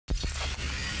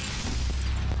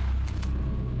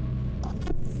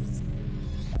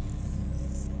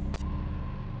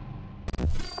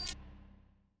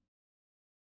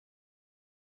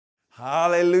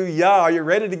Hallelujah. Are you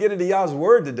ready to get into Yah's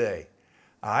Word today?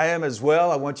 I am as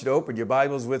well. I want you to open your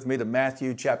Bibles with me to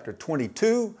Matthew chapter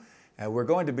 22. And we're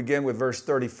going to begin with verse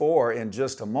 34 in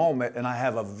just a moment. And I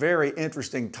have a very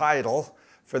interesting title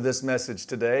for this message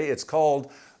today. It's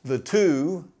called The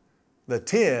Two, the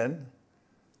Ten,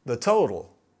 the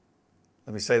Total.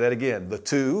 Let me say that again. The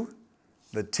Two,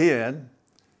 the Ten,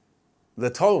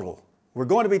 the Total. We're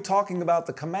going to be talking about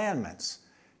the commandments.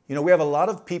 You know, we have a lot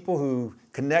of people who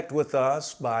connect with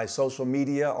us by social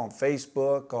media, on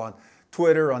Facebook, on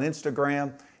Twitter, on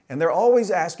Instagram, and they're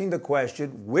always asking the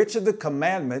question, which of the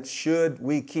commandments should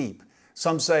we keep?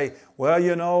 Some say, well,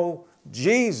 you know,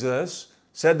 Jesus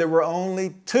said there were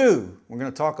only two. We're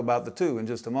going to talk about the two in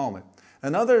just a moment.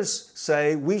 And others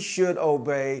say we should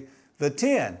obey the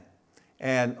 10.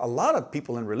 And a lot of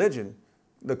people in religion,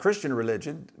 the Christian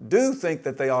religion, do think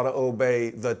that they ought to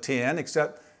obey the 10,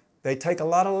 except they take a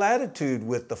lot of latitude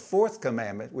with the fourth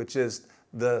commandment, which is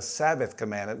the Sabbath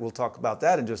commandment. We'll talk about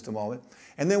that in just a moment.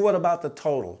 And then what about the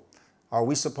total? Are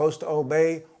we supposed to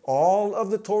obey all of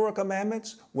the Torah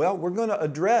commandments? Well, we're going to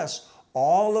address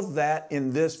all of that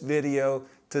in this video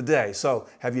today. So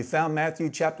have you found Matthew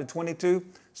chapter 22?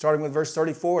 Starting with verse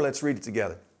 34, let's read it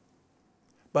together.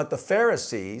 But the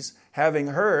Pharisees, having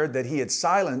heard that he had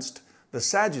silenced the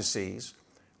Sadducees,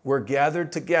 were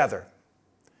gathered together.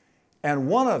 And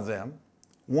one of them,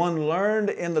 one learned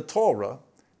in the Torah,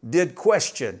 did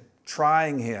question,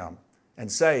 trying him,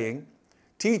 and saying,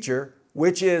 Teacher,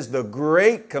 which is the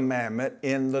great commandment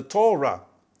in the Torah?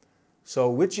 So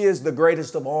which is the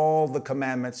greatest of all the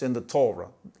commandments in the Torah?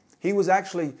 He was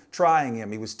actually trying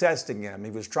him. He was testing him.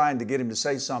 He was trying to get him to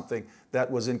say something that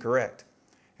was incorrect.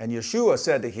 And Yeshua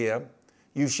said to him,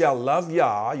 You shall love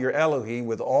Yah, your Elohim,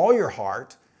 with all your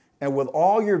heart and with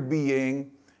all your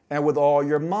being and with all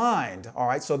your mind. All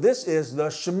right, so this is the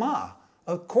Shema.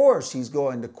 Of course, he's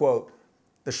going to quote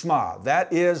the Shema.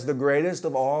 That is the greatest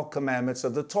of all commandments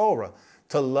of the Torah.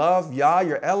 To love Yah,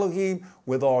 your Elohim,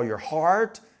 with all your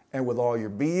heart and with all your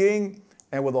being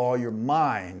and with all your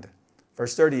mind.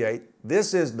 Verse 38,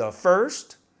 this is the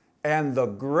first and the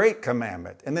great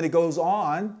commandment. And then he goes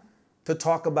on to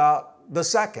talk about the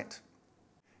second.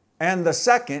 And the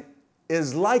second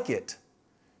is like it.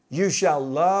 You shall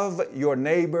love your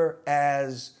neighbor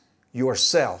as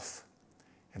yourself.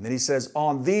 And then he says,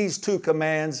 on these two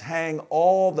commands hang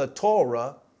all the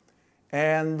Torah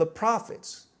and the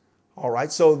prophets. All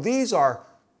right, so these are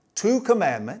two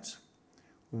commandments.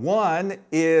 One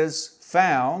is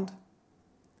found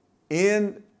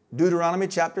in Deuteronomy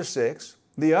chapter 6.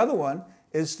 The other one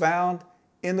is found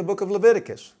in the book of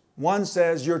Leviticus. One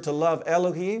says you're to love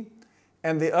Elohim,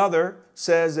 and the other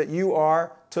says that you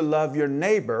are to love your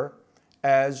neighbor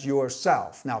as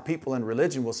yourself. Now, people in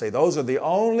religion will say those are the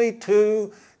only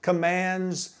two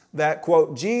commands that,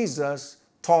 quote, Jesus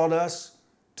taught us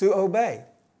to obey.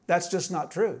 That's just not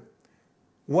true.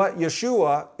 What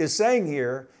Yeshua is saying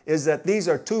here is that these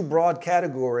are two broad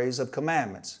categories of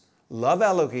commandments. Love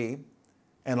Elohim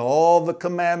and all the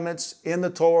commandments in the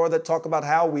Torah that talk about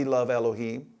how we love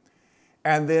Elohim,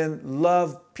 and then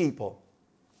love people.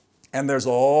 And there's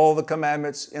all the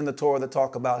commandments in the Torah that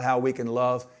talk about how we can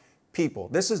love people.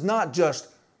 This is not just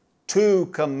two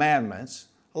commandments.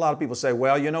 A lot of people say,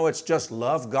 well, you know, it's just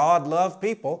love God, love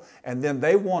people. And then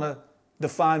they want to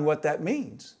define what that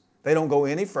means. They don't go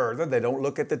any further. They don't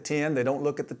look at the 10. They don't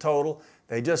look at the total.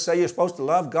 They just say you're supposed to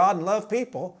love God and love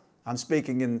people. I'm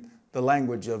speaking in the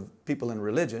language of people in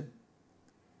religion.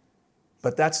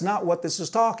 But that's not what this is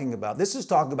talking about. This is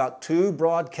talking about two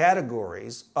broad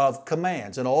categories of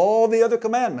commands. And all the other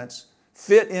commandments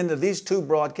fit into these two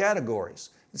broad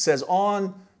categories. It says,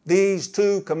 on these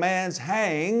two commands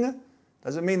hang.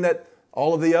 Doesn't mean that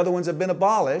all of the other ones have been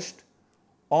abolished.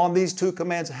 On these two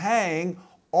commands hang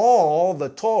all the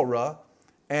Torah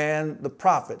and the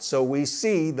prophets. So we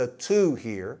see the two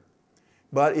here.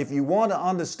 But if you want to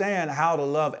understand how to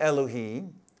love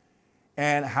Elohim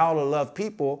and how to love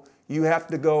people, you have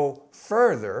to go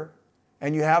further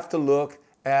and you have to look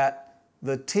at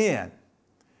the 10.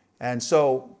 And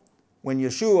so when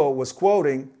Yeshua was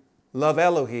quoting love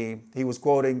Elohim, he was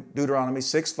quoting Deuteronomy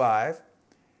 6:5.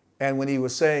 And when he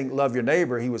was saying love your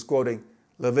neighbor, he was quoting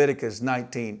Leviticus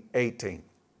 19:18.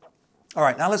 All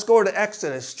right, now let's go to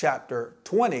Exodus chapter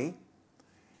 20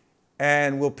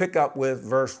 and we'll pick up with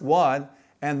verse 1.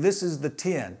 And this is the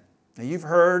 10. Now you've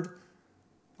heard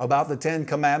about the 10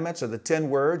 commandments or the 10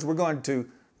 words. We're going to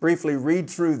briefly read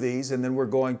through these and then we're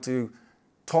going to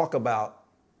talk about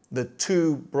the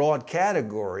two broad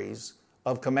categories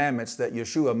of commandments that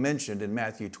Yeshua mentioned in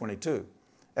Matthew 22.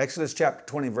 Exodus chapter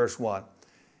 20, verse 1.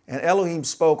 And Elohim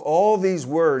spoke all these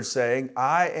words, saying,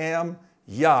 I am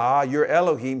Yah, your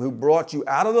Elohim, who brought you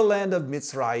out of the land of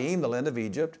Mitzrayim, the land of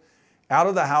Egypt, out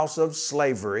of the house of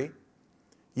slavery.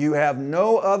 You have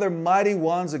no other mighty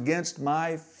ones against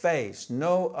my face,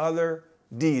 no other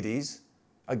deities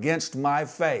against my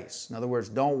face. In other words,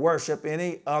 don't worship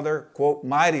any other, quote,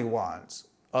 mighty ones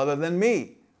other than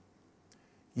me.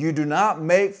 You do not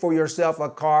make for yourself a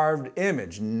carved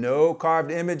image, no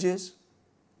carved images,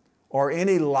 or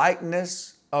any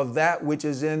likeness of that which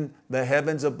is in the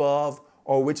heavens above,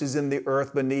 or which is in the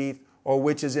earth beneath, or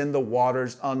which is in the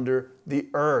waters under the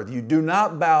earth. You do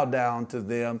not bow down to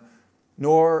them,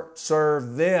 nor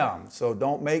serve them. So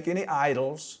don't make any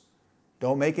idols.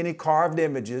 Don't make any carved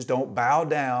images. Don't bow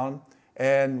down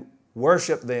and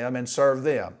worship them and serve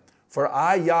them. For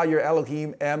I, Yah, your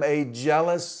Elohim, am a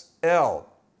jealous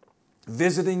El,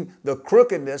 visiting the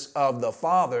crookedness of the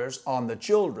fathers on the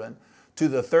children to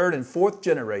the third and fourth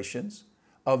generations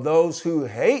of those who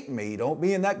hate me. Don't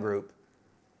be in that group.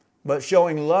 But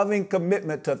showing loving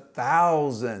commitment to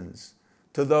thousands,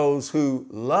 to those who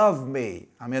love me.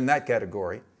 I'm in that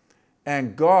category.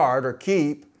 And guard or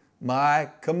keep my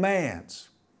commands.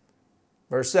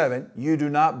 Verse 7, you do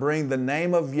not bring the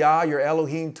name of Yah, your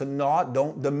Elohim, to naught.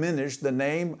 Don't diminish the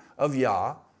name of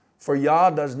Yah. For Yah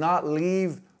does not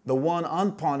leave the one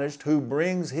unpunished who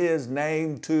brings his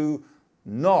name to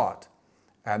naught.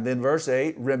 And then verse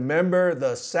 8, remember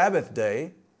the Sabbath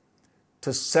day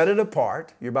to set it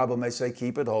apart. Your Bible may say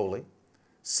keep it holy.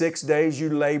 6 days you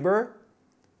labor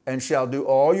and shall do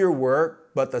all your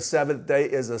work, but the seventh day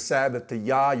is a Sabbath to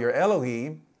Yah, your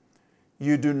Elohim.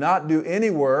 You do not do any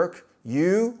work,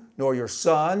 you, nor your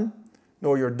son,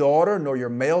 nor your daughter, nor your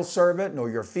male servant, nor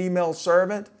your female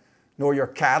servant, nor your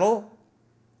cattle,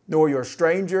 nor your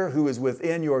stranger who is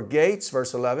within your gates.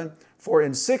 Verse 11, for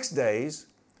in 6 days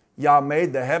Yah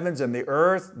made the heavens and the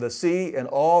earth, the sea, and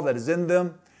all that is in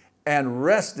them, and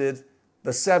rested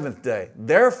the seventh day.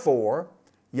 Therefore,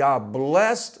 Yah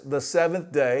blessed the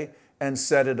seventh day and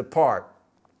set it apart.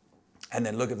 And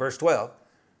then look at verse 12.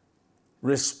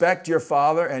 Respect your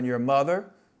father and your mother,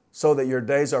 so that your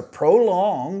days are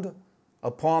prolonged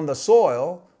upon the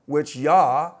soil which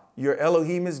Yah, your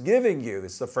Elohim, is giving you.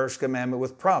 It's the first commandment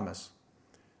with promise.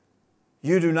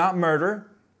 You do not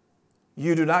murder.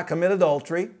 You do not commit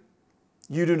adultery.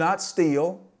 You do not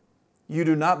steal. You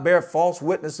do not bear false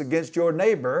witness against your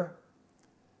neighbor.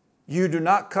 You do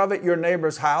not covet your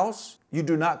neighbor's house. You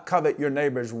do not covet your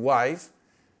neighbor's wife,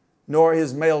 nor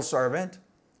his male servant,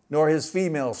 nor his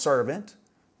female servant,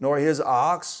 nor his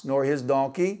ox, nor his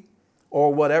donkey,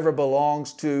 or whatever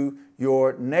belongs to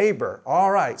your neighbor.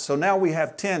 All right, so now we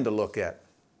have 10 to look at.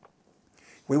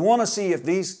 We want to see if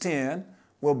these 10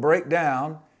 will break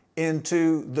down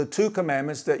into the 2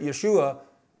 commandments that Yeshua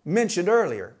mentioned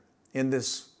earlier in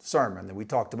this sermon that we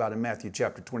talked about in Matthew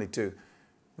chapter 22,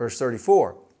 verse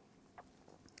 34.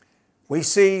 We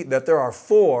see that there are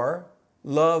 4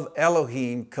 love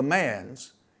Elohim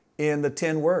commands in the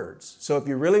 10 words. So if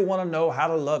you really want to know how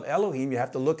to love Elohim, you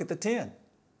have to look at the 10.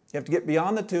 You have to get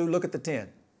beyond the 2, look at the 10.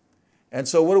 And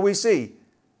so what do we see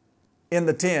in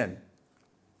the 10?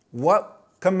 What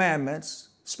commandments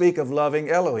speak of loving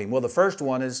Elohim? Well, the first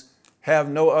one is, have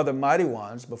no other mighty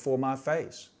ones before my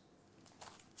face.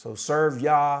 So serve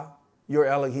Yah, your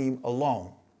Elohim,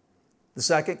 alone. The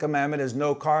second commandment is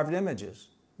no carved images,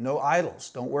 no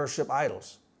idols. Don't worship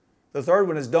idols. The third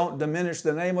one is don't diminish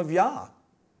the name of Yah.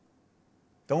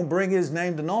 Don't bring his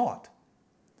name to naught.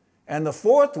 And the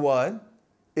fourth one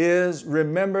is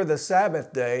remember the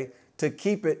Sabbath day to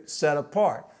keep it set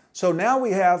apart. So now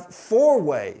we have 4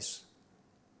 ways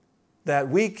that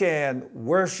we can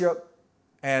worship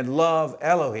and love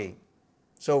Elohim.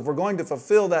 So if we're going to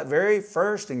fulfill that very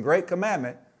first and great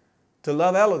commandment to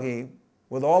love Elohim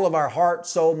with all of our heart,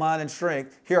 soul, mind, and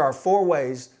strength, here are 4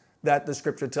 ways that the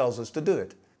Scripture tells us to do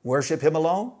it. Worship Him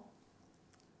alone.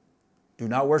 Do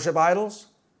not worship idols.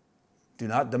 Do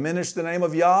not diminish the name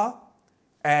of Yah.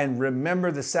 And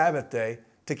remember the Sabbath day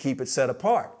to keep it set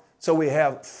apart. So we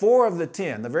have 4 of the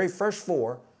 10. The very first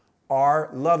 4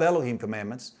 are love Elohim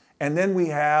commandments. And then we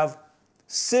have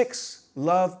 6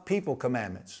 love people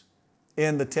commandments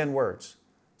in the 10 words.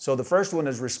 So the first one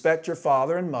is respect your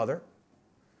father and mother.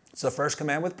 It's the first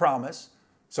command with promise,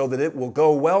 so that it will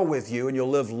go well with you and you'll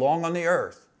live long on the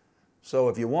earth. So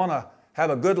if you want to have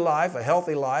a good life, a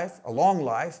healthy life, a long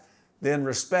life, then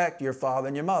respect your father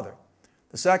and your mother.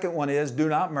 The second one is do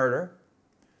not murder.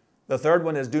 The third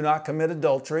one is do not commit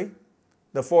adultery.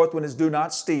 The fourth one is do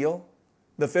not steal.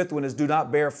 The fifth one is do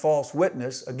not bear false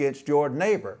witness against your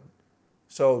neighbor.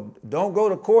 So don't go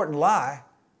to court and lie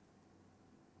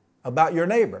about your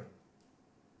neighbor,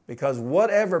 because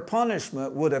whatever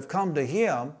punishment would have come to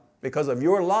him because of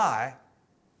your lie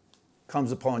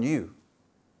comes upon you.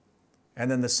 And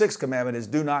then the sixth commandment is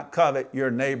do not covet your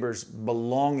neighbor's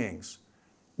belongings.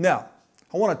 Now,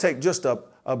 I want to take just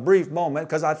a brief moment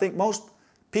because I think most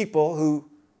people who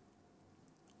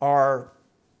are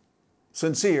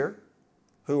sincere,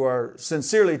 who are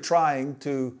sincerely trying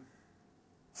to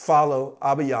follow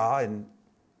Abba Yah and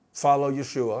follow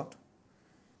Yeshua,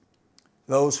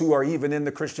 those who are even in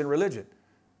the Christian religion,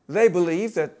 they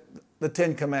believe that the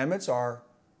Ten Commandments are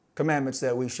commandments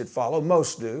that we should follow.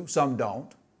 Most do, some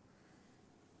don't.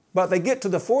 But they get to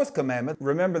the fourth commandment,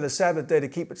 remember the Sabbath day to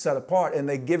keep it set apart, and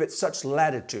they give it such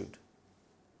latitude.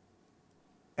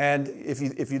 And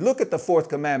if you look at the fourth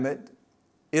commandment,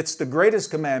 it's the greatest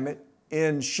commandment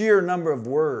in sheer number of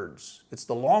words. It's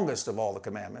the longest of all the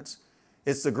commandments.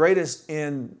 It's the greatest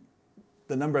in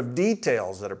the number of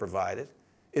details that are provided.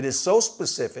 It is so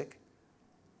specific,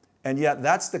 and yet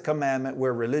that's the commandment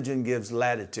where religion gives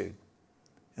latitude.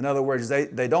 In other words,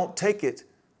 they don't take it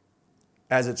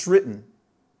as it's written.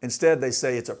 Instead, they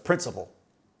say it's a principle,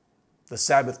 the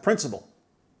Sabbath principle.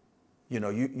 You know,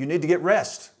 you need to get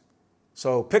rest.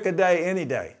 So pick a day, any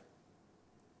day.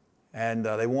 And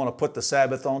they want to put the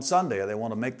Sabbath on Sunday, or they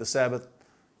want to make the Sabbath,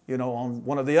 on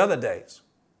one of the other days.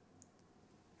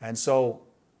 And so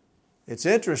it's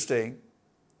interesting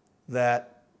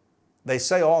that they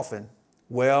say often,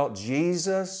 well,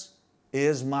 Jesus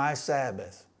is my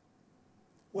Sabbath.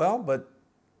 Well, but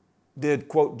did,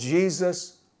 quote,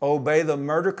 Jesus obey the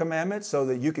murder commandment so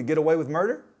that you could get away with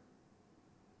murder?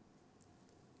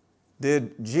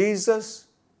 Did Jesus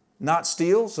not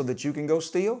steal so that you can go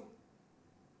steal?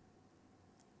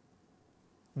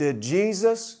 Did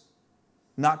Jesus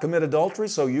not commit adultery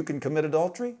so you can commit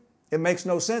adultery? It makes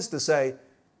no sense to say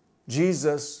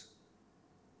Jesus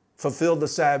fulfilled the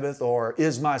Sabbath or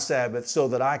is my Sabbath so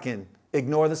that I can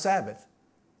ignore the Sabbath.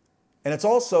 And it's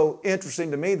also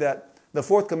interesting to me that the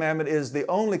fourth commandment is the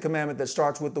only commandment that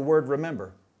starts with the word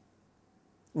remember.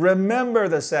 Remember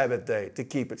the Sabbath day to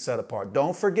keep it set apart.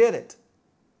 Don't forget it.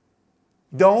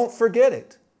 Don't forget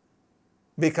it.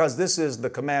 Because this is the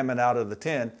commandment out of the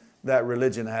 10 that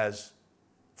religion has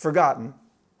forgotten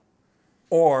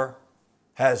or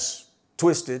has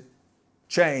twisted,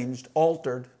 changed,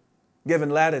 altered,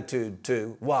 given latitude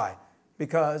to. Why?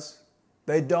 Because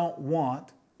they don't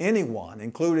want anyone,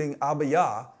 including Abba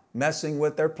Yah, messing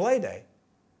with their play day,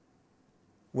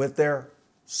 with their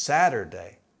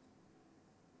Saturday.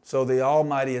 So the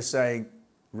Almighty is saying,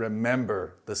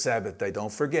 remember the Sabbath day.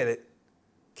 Don't forget it.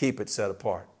 Keep it set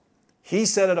apart. He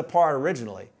set it apart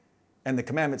originally, and the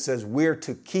commandment says we're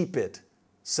to keep it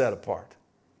set apart.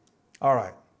 All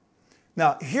right.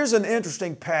 Now, here's an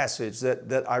interesting passage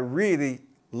that I really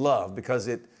love because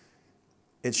it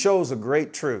shows a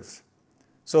great truth.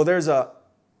 So there's a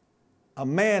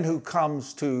man who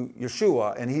comes to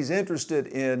Yeshua, and he's interested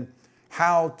in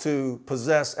how to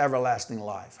possess everlasting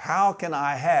life. How can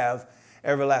I have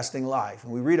everlasting life?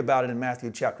 And we read about it in Matthew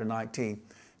chapter 19,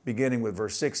 beginning with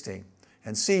verse 16.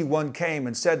 And see, one came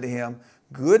and said to him,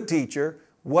 Good teacher,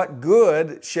 what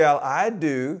good shall I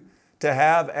do to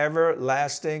have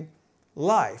everlasting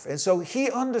life? And so he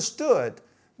understood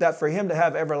that for him to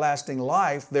have everlasting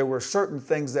life, there were certain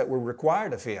things that were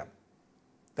required of him.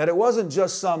 That it wasn't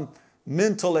just some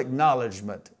mental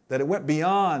acknowledgement, that it went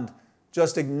beyond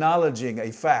just acknowledging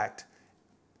a fact.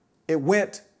 It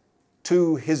went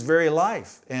to his very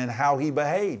life and how he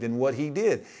behaved and what he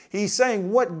did. He's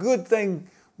saying, what good thing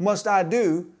must I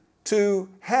do to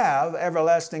have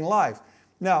everlasting life?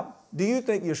 Now, do you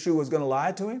think Yeshua was going to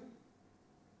lie to him?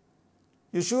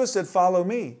 Yeshua said, follow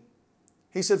me.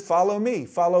 He said, follow me,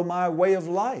 follow my way of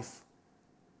life.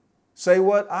 Say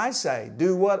what I say,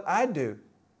 do what I do.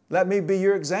 Let me be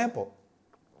your example.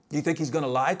 Do you think he's going to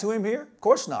lie to him here? Of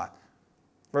course not.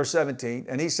 Verse 17,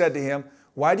 and he said to him,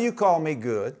 why do you call me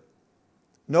good?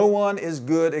 No one is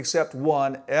good except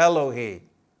one, Elohim.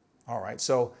 All right,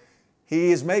 so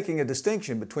he is making a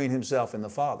distinction between himself and the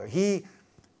Father. He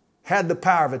had the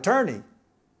power of attorney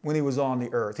when he was on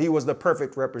the earth. He was the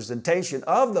perfect representation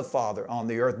of the Father on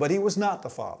the earth, but he was not the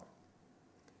Father.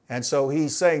 And so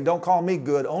he's saying, don't call me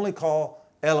good, only call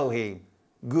Elohim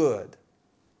good.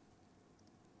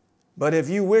 But if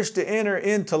you wish to enter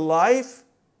into life,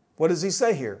 what does he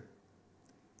say here?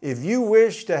 If you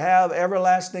wish to have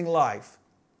everlasting life,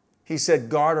 he said,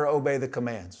 guard or obey the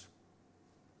commands.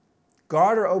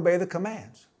 Guard or obey the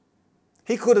commands.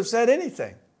 He could have said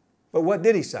anything, but what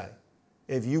did he say?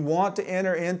 If you want to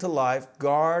enter into life,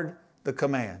 guard the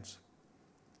commands.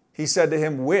 He said to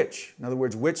him, which? In other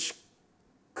words, which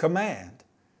command?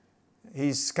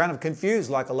 He's kind of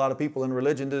confused like a lot of people in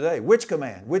religion today. Which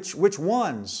command? Which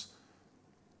ones?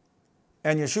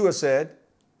 And Yeshua said,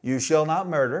 you shall not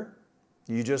murder.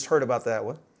 You just heard about that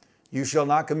one. You shall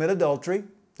not commit adultery.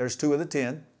 There's 2 of the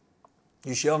 10.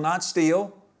 You shall not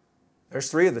steal. There's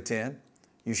 3 of the 10.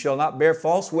 You shall not bear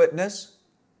false witness.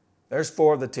 There's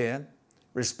 4 of the 10.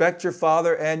 Respect your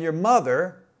father and your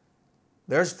mother.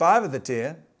 There's 5 of the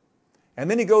 10. And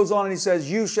then he goes on and he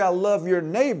says, you shall love your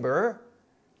neighbor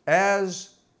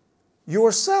as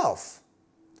yourself.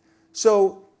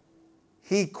 So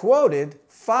he quoted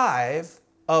 5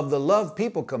 of the love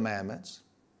people commandments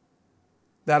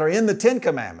that are in the 10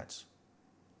 commandments.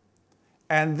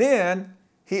 And then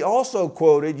he also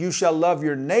quoted, you shall love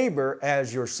your neighbor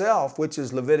as yourself, which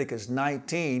is Leviticus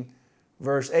 19,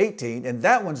 verse 18. And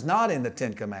that one's not in the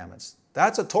 10 commandments.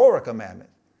 That's a Torah commandment.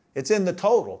 It's in the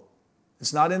total.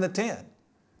 It's not in the 10.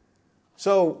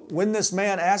 So when this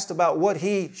man asked about what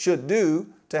he should do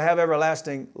to have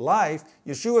everlasting life,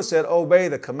 Yeshua said, obey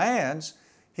the commands.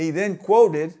 He then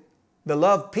quoted the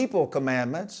love people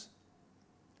commandments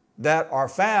that are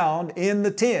found in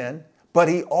the 10, but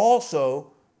he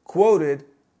also quoted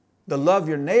the love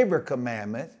your neighbor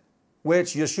commandment,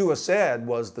 which Yeshua said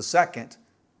was the second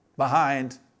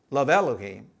behind love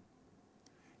Elohim.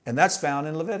 And that's found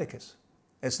in Leviticus.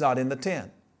 It's not in the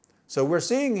 10. So we're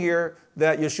seeing here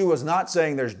that Yeshua is not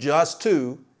saying there's just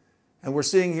 2, and we're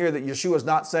seeing here that Yeshua is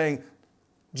not saying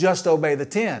just obey the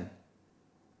 10.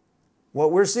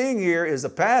 What we're seeing here is a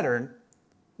pattern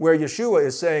where Yeshua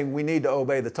is saying we need to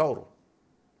obey the total.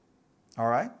 All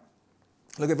right?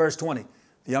 Look at verse 20.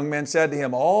 The young man said to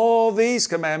him, all these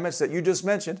commandments that you just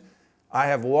mentioned, I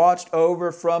have watched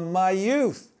over from my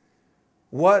youth.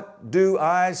 What do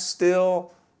I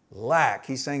still lack?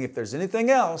 He's saying, if there's anything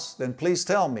else, then please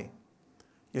tell me.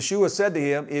 Yeshua said to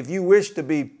him, if you wish to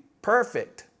be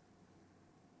perfect,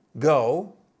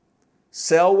 go,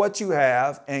 sell what you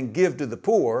have and give to the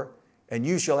poor, and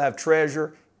you shall have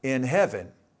treasure in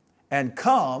heaven. And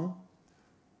come,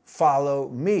 follow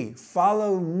me.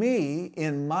 Follow me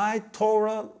in my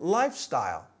Torah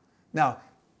lifestyle. Now,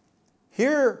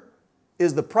 here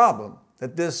is the problem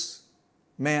that this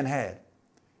man had.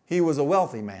 He was a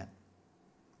wealthy man.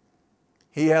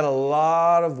 He had a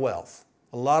lot of wealth,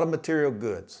 a lot of material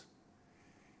goods.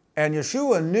 And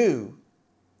Yeshua knew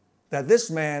that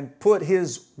this man put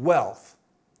his wealth,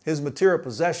 his material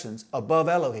possessions, above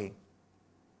Elohim.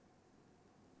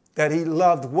 That he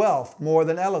loved wealth more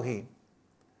than Elohim.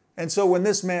 And so when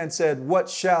this man said, what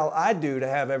shall I do to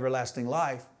have everlasting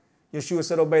life? Yeshua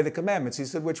said, obey the commandments. He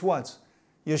said, which ones?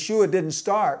 Yeshua didn't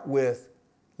start with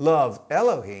love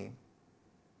Elohim.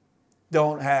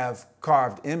 Don't have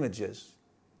carved images.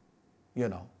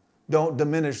 Don't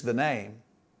diminish the name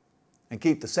and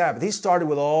keep the Sabbath. He started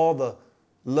with all the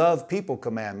love people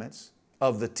commandments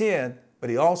of the 10, but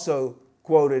he also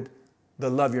quoted the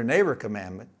love your neighbor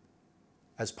commandment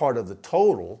as part of the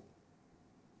total.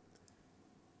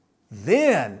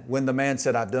 Then when the man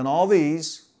said, I've done all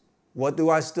these, what do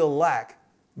I still lack?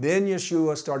 Then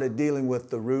Yeshua started dealing with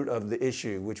the root of the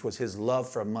issue, which was his love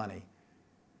for money.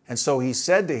 And so he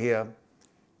said to him,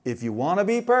 if you want to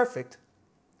be perfect,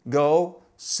 go,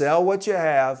 sell what you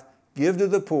have, give to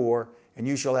the poor, and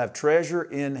you shall have treasure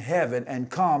in heaven, and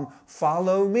come,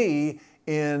 follow me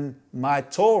in my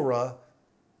Torah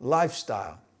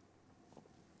lifestyle.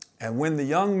 And when the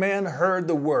young man heard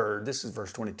the word, this is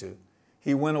verse 22,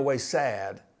 he went away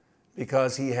sad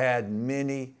because he had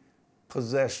many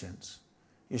possessions.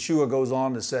 Yeshua goes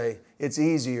on to say, it's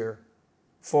easier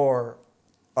for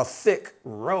a thick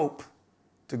rope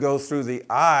to go through the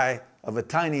eye of a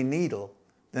tiny needle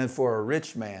than for a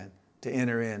rich man to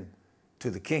enter into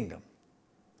the kingdom.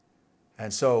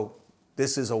 And so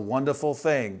this is a wonderful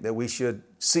thing that we should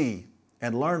see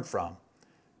and learn from,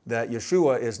 that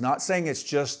Yeshua is not saying it's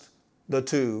just the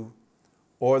 2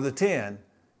 or the 10,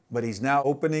 but he's now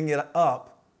opening it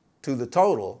up to the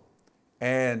total.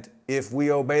 And if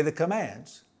we obey the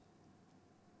commands,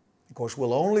 of course,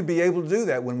 we'll only be able to do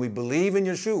that when we believe in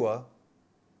Yeshua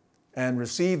and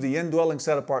receive the indwelling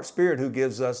set-apart Spirit who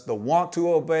gives us the want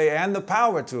to obey and the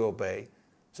power to obey.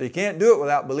 So you can't do it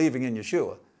without believing in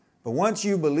Yeshua. But once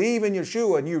you believe in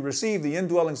Yeshua and you receive the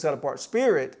indwelling set-apart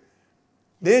Spirit,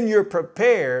 then you're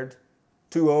prepared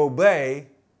to obey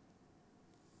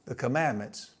the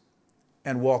commandments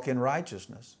and walk in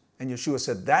righteousness. And Yeshua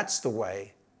said, that's the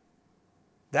way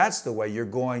you're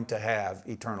going to have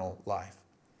eternal life.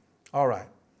 All right.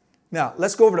 Now,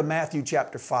 let's go over to Matthew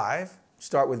chapter 5.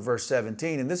 Start with verse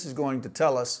 17, and this is going to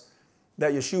tell us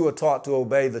that Yeshua taught to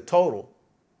obey the total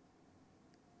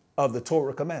of the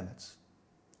Torah commandments,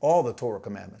 all the Torah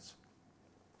commandments.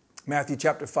 Matthew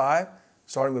chapter 5,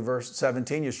 starting with verse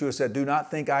 17, Yeshua said, do not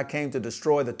think I came to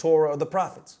destroy the Torah or the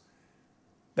prophets.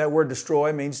 That word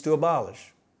destroy means to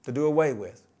abolish, to do away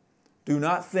with. Do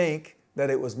not think that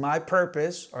it was my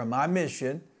purpose or my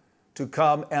mission to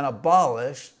come and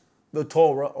abolish the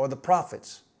Torah or the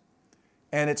prophets.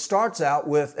 And it starts out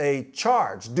with a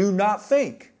charge, do not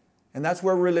think. And that's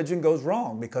where religion goes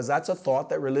wrong, because that's a thought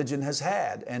that religion has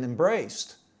had and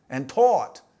embraced and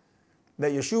taught,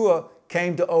 that Yeshua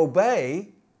came to obey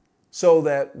so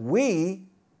that we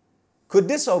could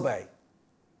disobey.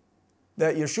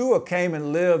 That Yeshua came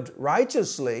and lived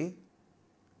righteously.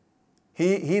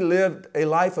 He lived a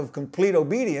life of complete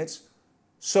obedience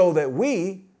so that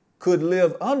we could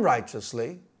live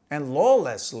unrighteously and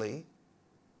lawlessly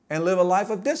and live a life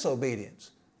of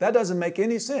disobedience. That doesn't make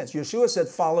any sense. Yeshua said,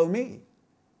 follow me.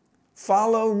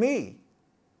 Follow me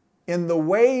in the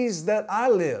ways that I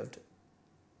lived,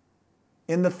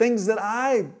 in the things that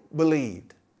I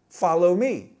believed. Follow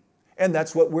me. And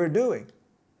that's what we're doing.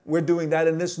 We're doing that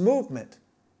in this movement.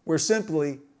 We're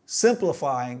simply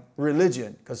simplifying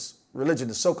religion, because religion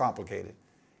is so complicated.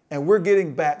 And we're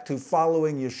getting back to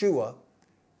following Yeshua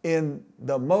in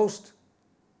the most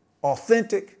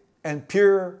authentic and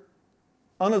pure,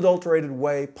 unadulterated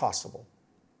way possible.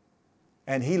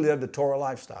 And he lived a Torah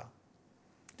lifestyle.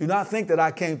 Do not think that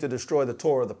I came to destroy the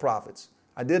Torah of the prophets.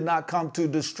 I did not come to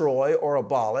destroy or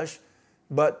abolish,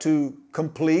 but to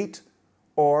complete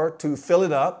or to fill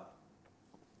it up.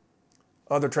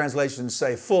 Other translations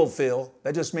say fulfill.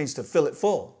 That just means to fill it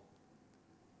full.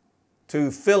 To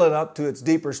fill it up to its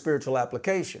deeper spiritual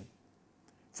application.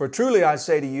 For truly I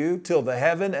say to you, till the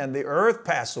heaven and the earth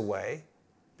pass away,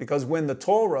 because when the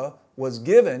Torah was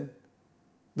given,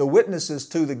 the witnesses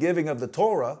to the giving of the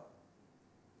Torah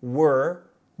were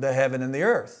the heaven and the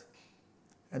earth.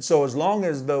 And so as long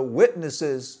as the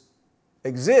witnesses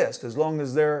exist, as long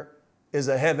as there is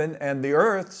a heaven and the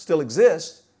earth still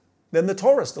exists, then the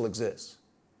Torah still exists.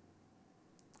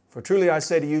 For truly I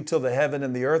say to you, till the heaven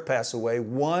and the earth pass away,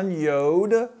 one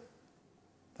yod,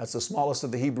 that's the smallest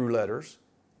of the Hebrew letters,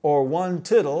 or one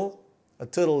tittle, a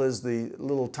tittle is the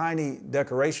little tiny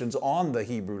decorations on the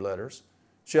Hebrew letters,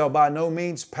 shall by no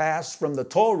means pass from the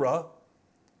Torah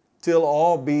till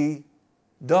all be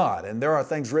done. And there are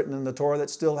things written in the Torah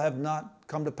that still have not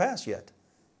come to pass yet.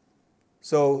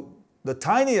 So the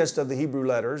tiniest of the Hebrew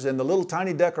letters and the little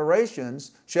tiny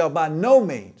decorations shall by no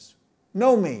means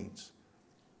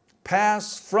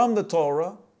pass from the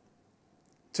Torah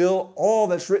till all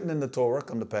that's written in the Torah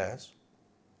come to pass.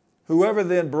 Whoever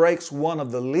then breaks one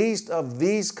of the least of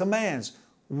these commands,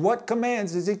 what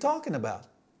commands is he talking about?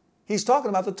 He's talking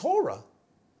about the Torah.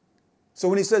 So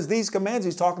when he says these commands,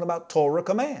 he's talking about Torah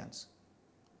commands.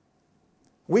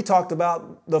 We talked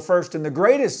about the first and the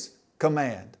greatest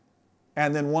command,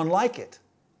 and then one like it.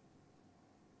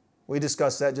 We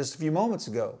discussed that just a few moments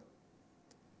ago.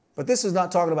 But this is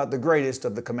not talking about the greatest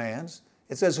of the commands.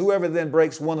 It says, whoever then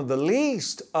breaks one of the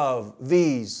least of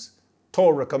these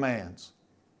Torah commands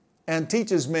and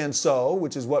teaches men so,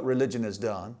 which is what religion has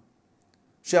done,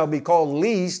 shall be called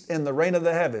least in the reign of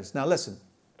the heavens. Now listen,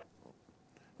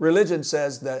 religion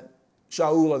says that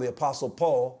Shaul, or the Apostle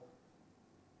Paul,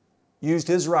 used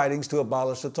his writings to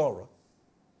abolish the Torah.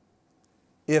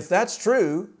 If that's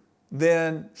true,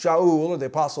 then Shaul, or the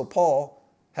Apostle Paul,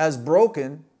 has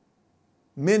broken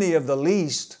many of the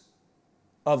least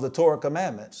of the Torah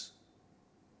commandments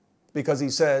because he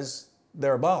says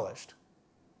they're abolished.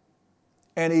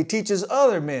 And he teaches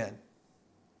other men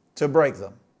to break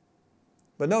them.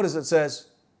 But notice it says,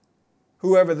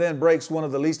 whoever then breaks one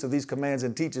of the least of these commands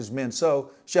and teaches men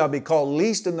so shall be called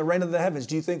least in the reign of the heavens.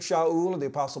 Do you think Shaul, or the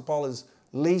Apostle Paul, is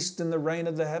least in the reign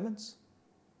of the heavens?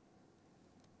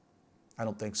 I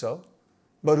don't think so.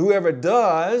 But whoever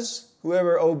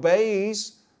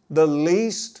obeys the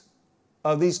least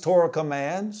of these Torah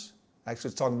commands, actually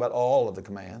it's talking about all of the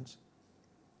commands,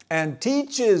 and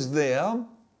teaches them,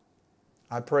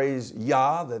 I praise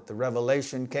Yah that the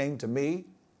revelation came to me,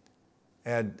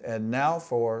 and now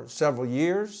for several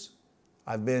years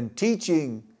I've been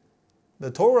teaching the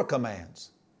Torah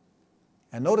commands.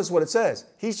 And notice what it says,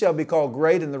 he shall be called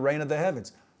great in the reign of the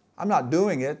heavens. I'm not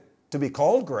doing it to be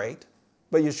called great,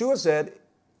 but Yeshua said,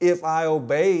 if I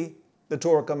obey the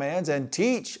Torah commands and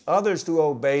teach others to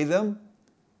obey them,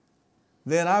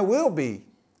 then I will be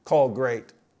called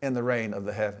great in the reign of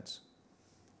the heavens.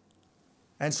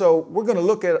 And so we're going to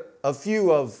look at a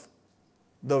few of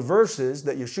the verses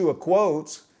that Yeshua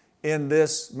quotes in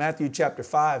this Matthew chapter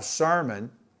 5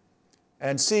 sermon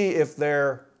and see if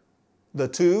they're the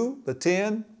 2, the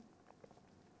 10,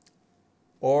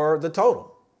 or the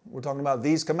total. We're talking about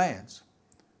these commands.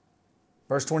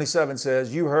 Verse 27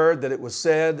 says, you heard that it was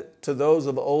said to those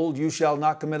of old, you shall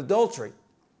not commit adultery.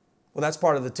 Well, that's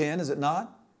part of the 10, is it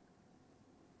not?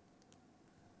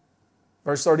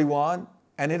 Verse 31,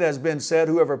 And it has been said,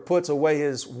 whoever puts away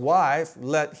his wife,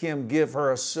 let him give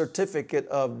her a certificate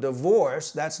of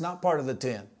divorce. That's not part of the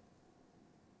 10.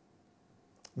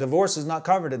 Divorce is not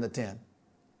covered in the 10.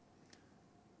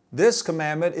 This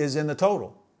commandment is in the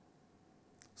total.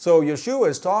 So Yeshua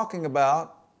is talking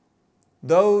about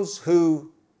those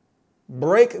who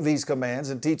break these commands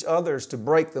and teach others to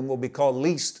break them will be called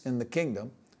least in the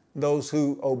kingdom. Those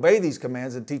who obey these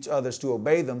commands and teach others to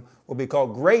obey them will be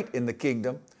called great in the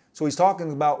kingdom. So he's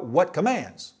talking about what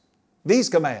commands? These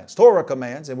commands, Torah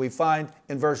commands. And we find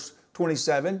in verse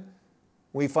 27,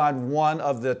 we find one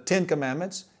of the 10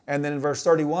 commandments. And then in verse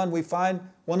 31, we find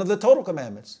one of the total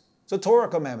commandments. It's a Torah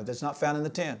commandment that's not found in the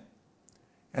 10.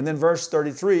 And then verse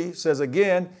 33 says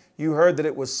again, you heard that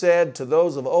it was said to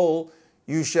those of old,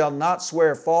 you shall not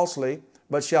swear falsely,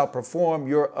 but shall perform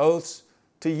your oaths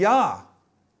to Yah.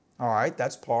 All right,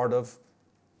 that's part of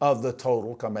the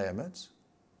total commandments.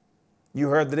 You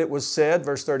heard that it was said,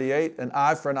 verse 38, an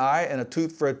eye for an eye and a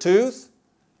tooth for a tooth.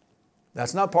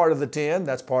 That's not part of the 10,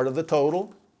 that's part of the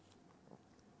total.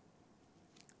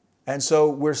 And so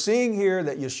we're seeing here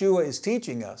that Yeshua is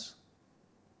teaching us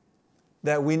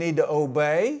that we need to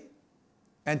obey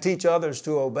and teach others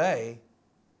to obey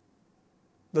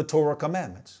the Torah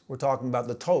commandments. We're talking about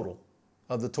the total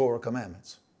of the Torah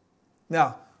commandments.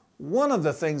 Now, one of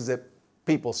the things that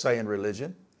people say in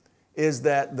religion is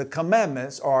that the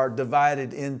commandments are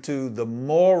divided into the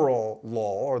moral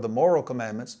law or the moral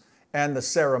commandments and the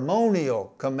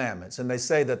ceremonial commandments. And they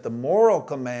say that the moral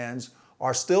commands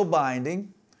are still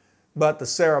binding, but the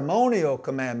ceremonial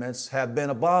commandments have been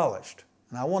abolished.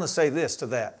 And I want to say this to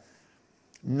that.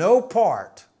 No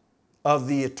part of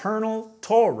the eternal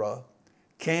Torah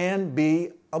can be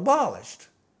abolished.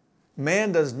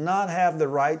 Man does not have the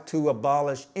right to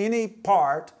abolish any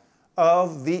part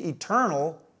of the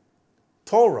eternal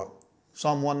Torah.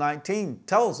 Psalm 119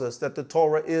 tells us that the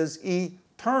Torah is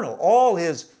eternal. All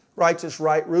his righteous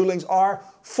right rulings are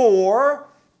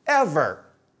forever.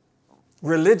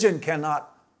 Religion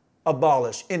cannot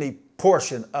abolish any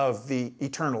portion of the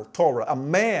eternal Torah. A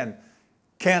man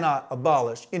cannot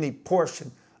abolish any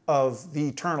portion of the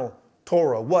eternal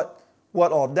Torah. What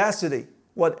audacity,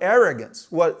 what arrogance,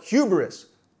 what hubris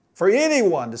for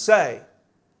anyone to say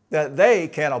that they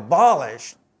can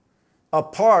abolish a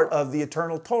part of the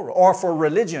eternal Torah, or for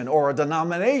religion or a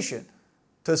denomination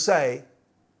to say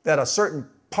that a certain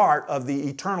part of the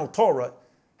eternal Torah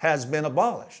has been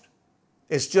abolished.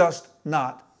 It's just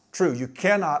not true. You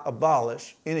cannot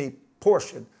abolish any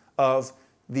portion of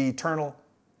the eternal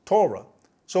Torah.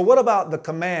 So what about the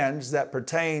commands that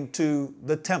pertain to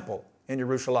the temple in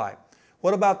Jerusalem?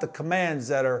 What about the commands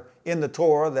that are in the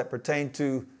Torah that pertain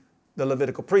to the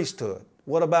Levitical priesthood?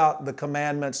 What about the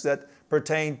commandments that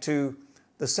pertain to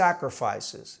the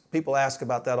sacrifices? People ask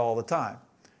about that all the time.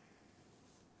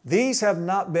 These have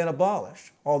not been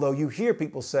abolished, although you hear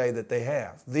people say that they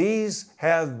have. These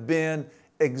have been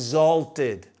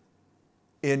exalted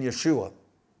in Yeshua.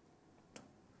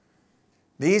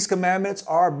 These commandments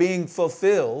are being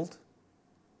fulfilled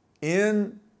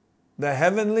in the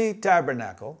heavenly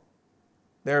tabernacle.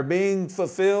 They're being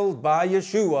fulfilled by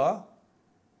Yeshua,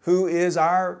 who is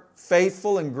our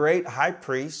faithful and great high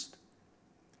priest.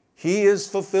 He is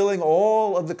fulfilling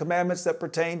all of the commandments that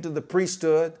pertain to the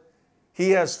priesthood.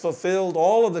 He has fulfilled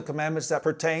all of the commandments that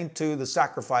pertain to the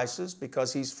sacrifices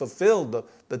because he's fulfilled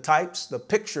the types, the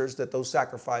pictures that those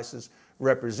sacrifices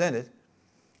represented.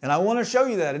 And I want to show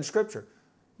you that in Scripture.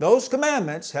 Those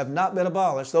commandments have not been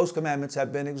abolished. Those commandments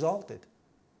have been exalted.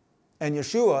 And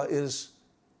Yeshua is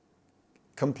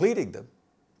completing them.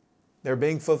 They're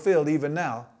being fulfilled even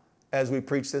now as we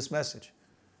preach this message.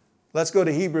 Let's go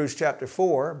to Hebrews chapter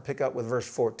 4 and pick up with verse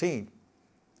 14.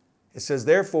 It says,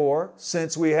 therefore,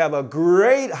 since we have a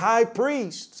great high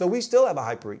priest, so we still have a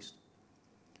high priest,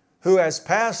 who has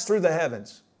passed through the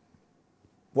heavens.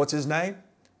 What's his name?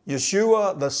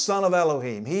 Yeshua, the Son of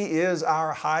Elohim. He is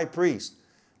our high priest.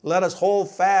 Let us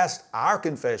hold fast our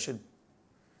confession,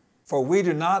 for we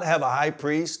do not have a high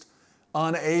priest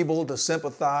unable to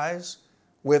sympathize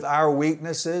with our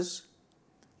weaknesses,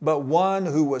 but one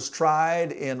who was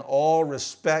tried in all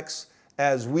respects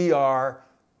as we are,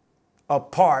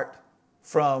 apart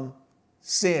from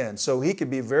sin. So he could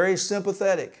be very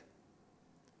sympathetic.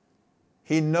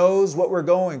 He knows what we're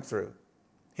going through.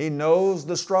 He knows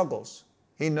the struggles.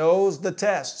 He knows the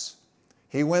tests.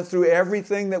 He went through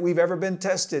everything that we've ever been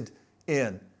tested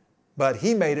in, but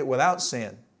he made it without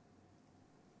sin.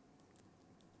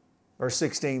 Verse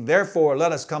 16, therefore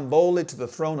let us come boldly to the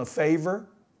throne of favor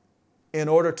in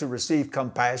order to receive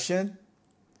compassion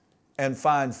and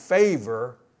find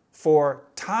favor for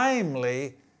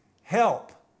timely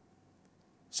help.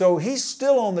 So he's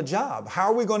still on the job.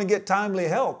 How are we going to get timely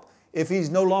help if he's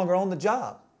no longer on the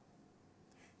job?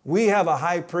 We have a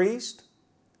high priest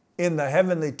in the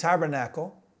heavenly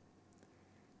tabernacle,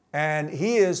 and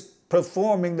he is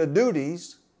performing the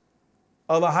duties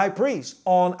of a high priest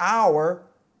on our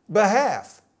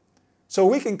behalf. So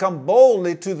we can come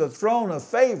boldly to the throne of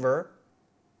favor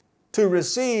to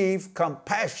receive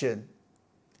compassion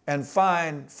and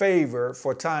find favor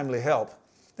for timely help.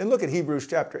 Then look at Hebrews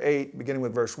chapter 8, beginning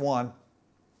with verse 1.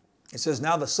 It says,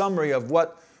 now the summary of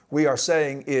what we are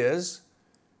saying is,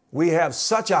 we have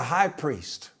such a high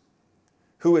priest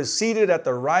who is seated at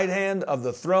the right hand of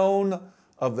the throne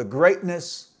of the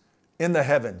greatness in the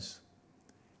heavens,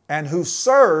 and who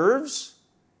serves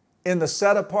in the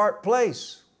set apart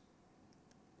place,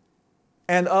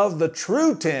 and of the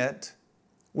true tent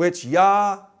which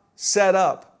Yah set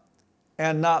up,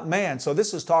 and not man. So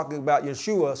this is talking about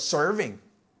Yeshua serving.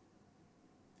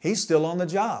 He's still on the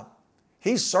job.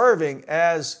 He's serving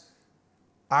as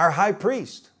our high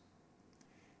priest.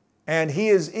 And he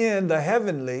is in the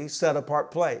heavenly set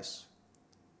apart place,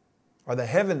 or the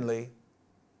heavenly,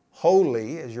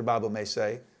 holy, as your Bible may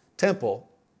say, temple.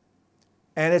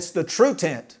 And it's the true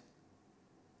tent,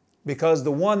 because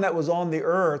the one that was on the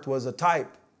earth was a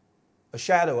type, a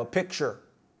shadow, a picture,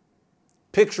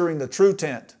 picturing the true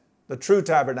tent, the true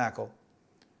tabernacle,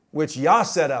 which Yah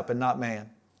set up and not man.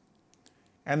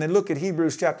 And then look at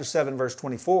Hebrews chapter 7, verse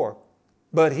 24.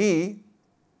 But he,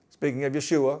 speaking of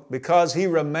Yeshua, because he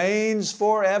remains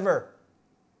forever,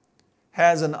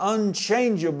 has an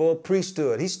unchangeable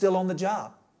priesthood. He's still on the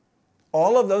job.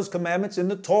 All of those commandments in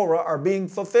the Torah are being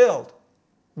fulfilled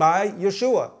by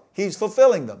Yeshua. He's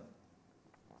fulfilling them.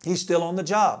 He's still on the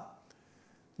job.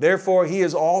 Therefore, he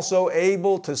is also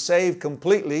able to save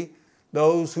completely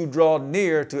those who draw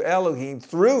near to Elohim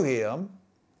through him,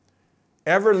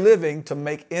 ever living to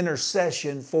make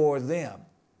intercession for them.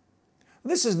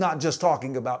 This is not just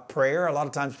talking about prayer. A lot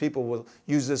of times people will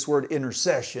use this word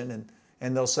intercession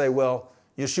and they'll say, well,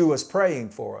 Yeshua's praying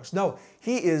for us. No,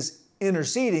 he is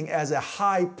interceding as a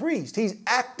high priest. He's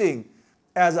acting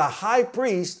as a high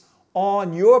priest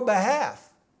on your behalf.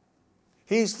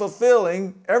 He's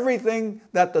fulfilling everything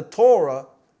that the Torah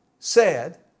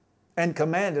said and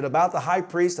commanded about the high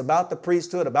priest, about the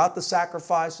priesthood, about the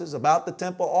sacrifices, about the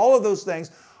temple. All of those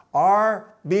things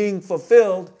are being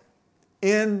fulfilled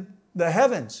in the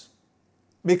heavens,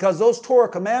 because those Torah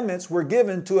commandments were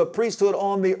given to a priesthood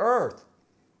on the earth.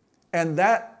 And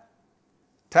that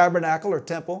tabernacle or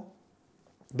temple,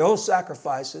 those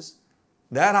sacrifices,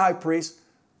 that high priest,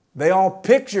 they all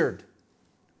pictured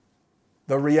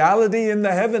the reality in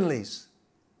the heavenlies.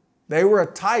 They were a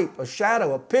type, a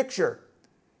shadow, a picture.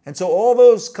 And so all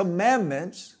those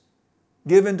commandments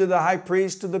given to the high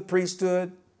priest, to the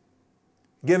priesthood,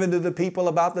 given to the people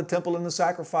about the temple and the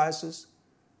sacrifices,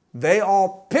 they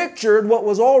all pictured what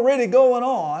was already going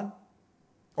on,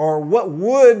 or what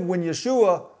would when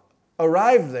Yeshua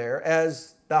arrived there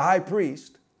as the high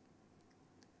priest.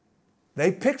 They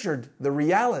pictured the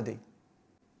reality.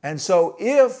 And so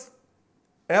if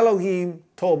Elohim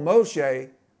told Moshe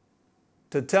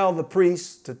to tell the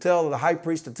priests, to tell the high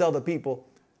priest, to tell the people,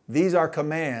 these are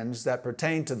commands that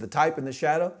pertain to the type and the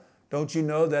shadow, don't you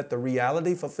know that the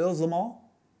reality fulfills them all?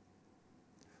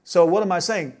 So what am I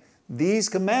saying? These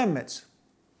commandments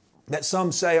that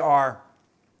some say are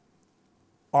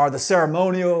the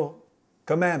ceremonial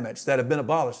commandments that have been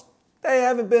abolished, they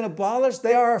haven't been abolished.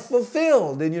 They are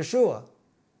fulfilled in Yeshua.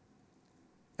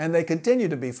 And they continue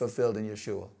to be fulfilled in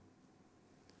Yeshua.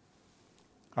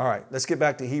 All right, let's get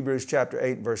back to Hebrews chapter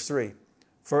 8, verse 3.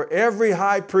 For every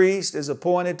high priest is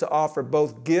appointed to offer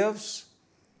both gifts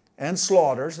and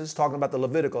slaughters. This is talking about the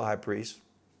Levitical high priest.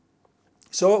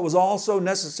 So it was also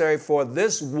necessary for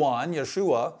this one,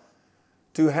 Yeshua,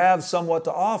 to have somewhat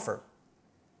to offer.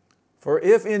 For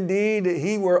if indeed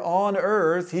he were on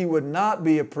earth, he would not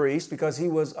be a priest, because he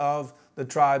was of the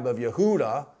tribe of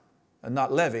Yehudah and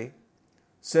not Levi.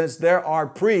 Since there are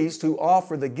priests who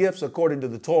offer the gifts according to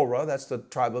the Torah, that's the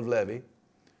tribe of Levi,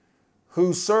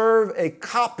 who serve a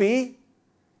copy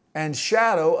and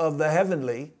shadow of the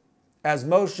heavenly, as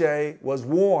Moshe was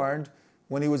warned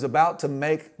when he was about to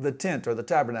make the tent or the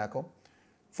tabernacle.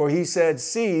 For he said,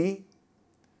 see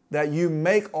that you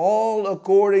make all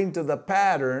according to the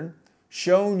pattern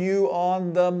shown you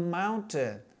on the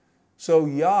mountain. So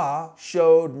Yah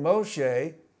showed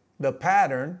Moshe the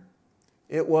pattern.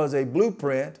 It was a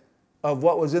blueprint of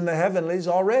what was in the heavenlies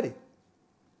already.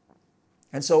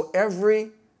 And so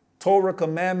every Torah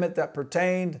commandment that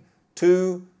pertained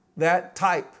to that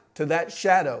type, to that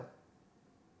shadow,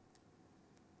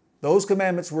 those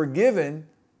commandments were given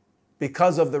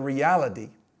because of the reality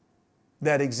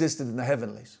that existed in the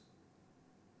heavenlies.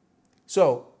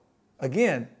 So,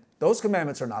 again, those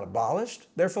commandments are not abolished,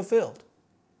 they're fulfilled.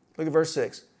 Look at verse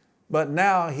 6. But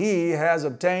now he has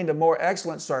obtained a more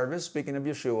excellent service, speaking of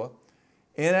Yeshua,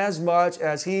 inasmuch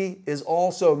as he is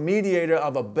also mediator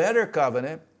of a better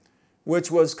covenant, which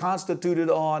was constituted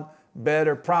on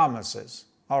better promises.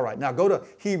 All right, now go to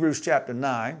Hebrews chapter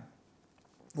 9.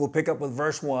 We'll pick up with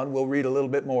verse 1. We'll read a little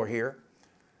bit more here.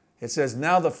 It says,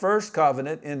 now the first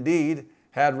covenant indeed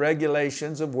had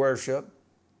regulations of worship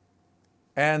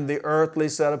and the earthly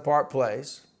set-apart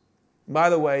place. By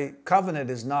the way, covenant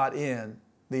is not in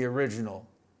the original.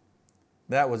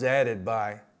 That was added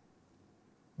by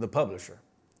the publisher.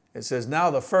 It says, now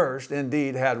the first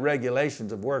indeed had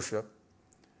regulations of worship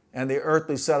and the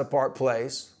earthly set-apart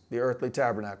place, the earthly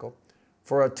tabernacle.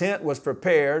 For a tent was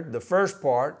prepared, the first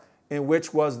part, in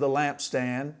which was the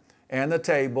lampstand and the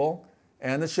table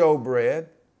and the showbread,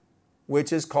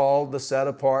 which is called the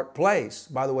set-apart place.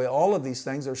 By the way, all of these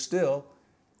things are still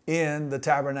in the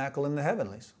tabernacle in the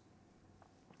heavenlies.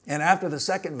 And after the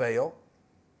second veil,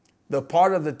 the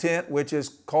part of the tent which is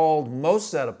called most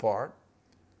set apart,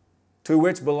 to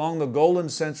which belong the golden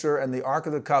censer and the ark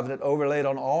of the covenant overlaid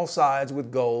on all sides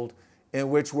with gold, in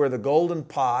which were the golden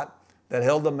pot that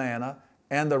held the manna,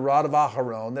 and the rod of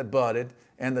Aharon that budded,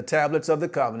 and the tablets of the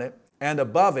covenant, and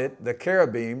above it the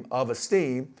cherubim of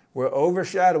esteem were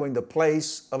overshadowing the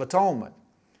place of atonement,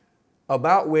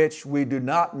 about which we do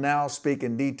not now speak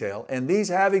in detail. And these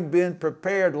having been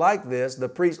prepared like this, the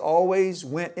priest always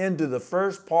went into the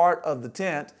first part of the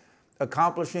tent,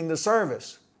 accomplishing the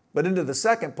service. But into the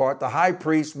second part, the high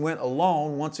priest went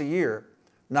alone once a year,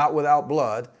 not without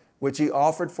blood, which he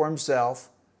offered for himself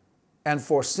and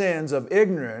for sins of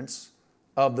ignorance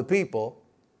of the people,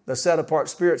 the set-apart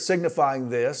spirit signifying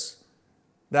this,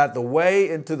 that the way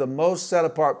into the most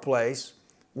set-apart place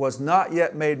was not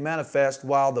yet made manifest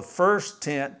while the first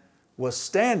tent was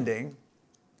standing.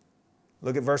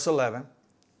 Look at verse 11.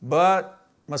 But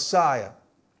Messiah,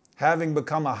 having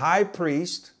become a high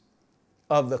priest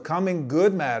of the coming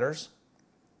good matters,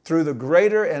 through the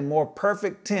greater and more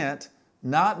perfect tent,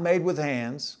 not made with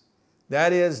hands,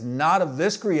 that is, not of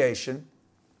this creation,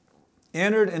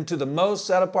 entered into the most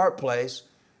set-apart place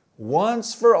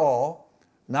once for all,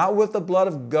 not with the blood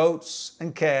of goats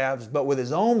and calves, but with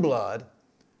his own blood,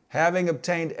 having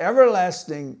obtained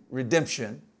everlasting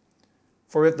redemption.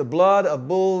 For if the blood of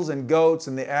bulls and goats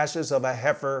and the ashes of a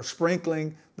heifer,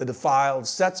 sprinkling the defiled,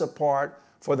 sets apart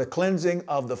for the cleansing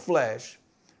of the flesh,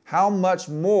 how much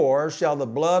more shall the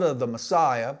blood of the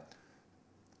Messiah,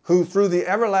 who through the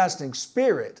everlasting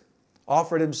Spirit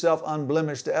offered himself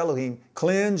unblemished to Elohim,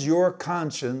 cleanse your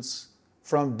conscience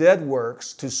from dead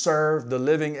works to serve the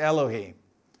living Elohim.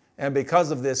 And because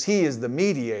of this, he is the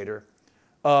mediator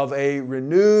of a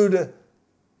renewed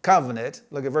covenant.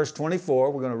 Look at verse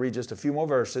 24. We're going to read just a few more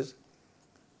verses.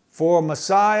 For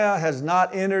Messiah has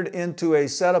not entered into a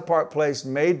set-apart place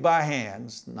made by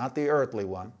hands, not the earthly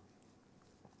one,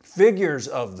 figures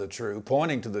of the true,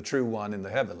 pointing to the true one in the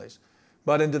heavenlies,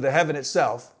 but into the heaven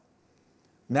itself,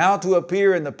 now to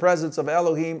appear in the presence of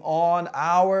Elohim on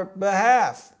our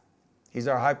behalf. He's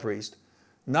our high priest.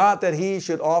 Not that he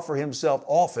should offer himself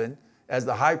often, as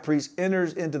the high priest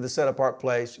enters into the set-apart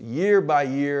place year by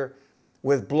year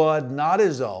with blood not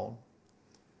his own.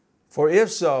 For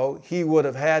if so, he would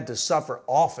have had to suffer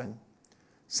often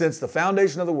since the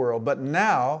foundation of the world. But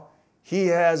now he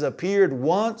has appeared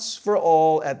once for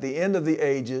all at the end of the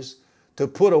ages to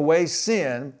put away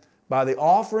sin by the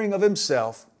offering of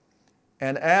himself.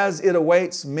 And as it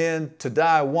awaits men to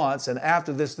die once, and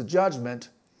after this the judgment,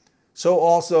 so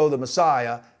also the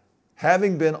Messiah,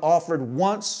 having been offered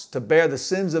once to bear the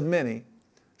sins of many,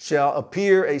 shall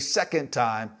appear a second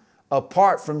time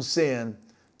apart from sin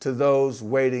to those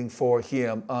waiting for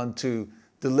him unto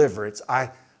deliverance.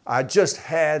 I just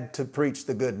had to preach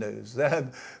the good news.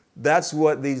 That's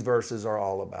what these verses are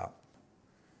all about.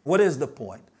 What is the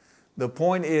point? The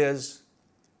point is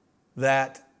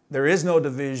that there is no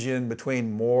division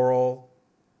between moral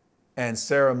and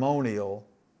ceremonial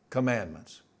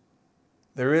commandments.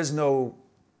 There is no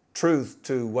truth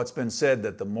to what's been said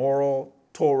that the moral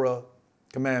Torah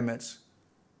commandments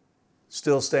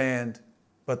still stand,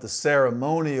 but the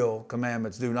ceremonial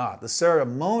commandments do not. The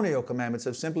ceremonial commandments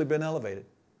have simply been elevated.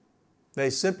 They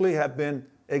simply have been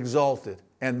exalted,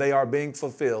 and they are being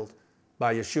fulfilled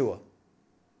by Yeshua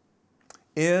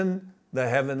in the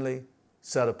heavenly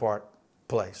set-apart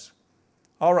place.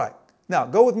 All right, now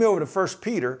go with me over to 1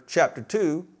 Peter chapter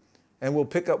 2, and we'll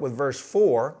pick up with verse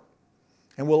 4,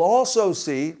 and we'll also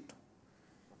see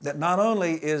that not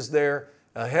only is there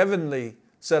a heavenly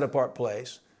set-apart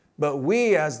place, But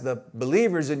we as the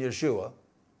believers in Yeshua,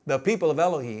 the people of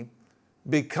Elohim,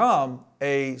 become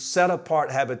a set-apart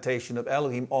habitation of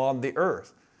Elohim on the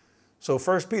earth. So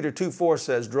 1 Peter 2:4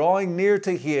 says, drawing near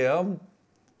to Him,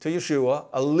 to Yeshua,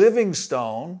 a living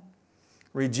stone,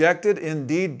 rejected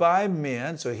indeed by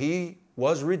men, so He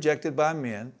was rejected by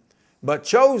men, but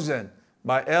chosen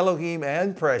by Elohim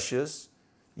and precious,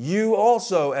 you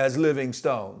also as living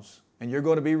stones. And you're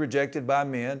going to be rejected by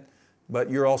men, but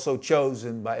you're also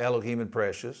chosen by Elohim and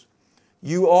precious.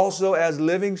 You also as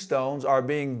living stones are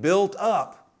being built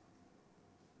up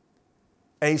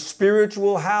a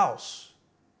spiritual house,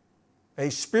 a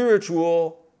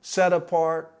spiritual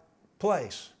set-apart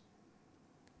place,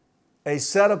 a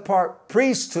set-apart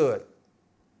priesthood.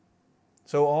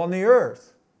 So on the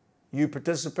earth, you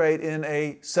participate in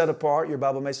a set-apart, your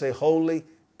Bible may say holy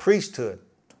priesthood.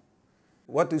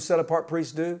 What do set-apart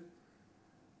priests do?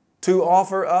 To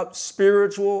offer up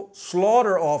spiritual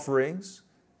slaughter offerings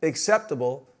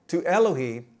acceptable to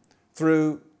Elohim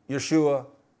through Yeshua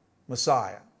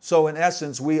Messiah. So in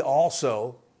essence, we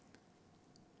also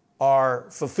are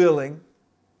fulfilling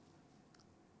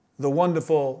the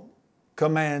wonderful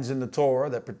commands in the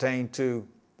Torah that pertain to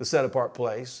the set-apart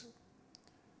place,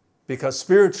 because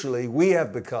spiritually we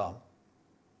have become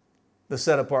the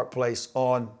set-apart place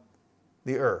on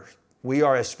the earth. We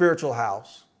are a spiritual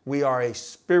house. We are a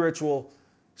spiritual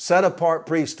set-apart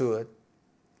priesthood,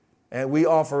 and we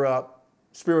offer up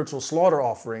spiritual slaughter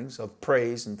offerings of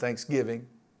praise and thanksgiving,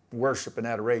 worship and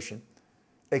adoration,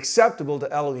 acceptable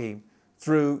to Elohim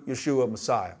through Yeshua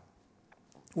Messiah.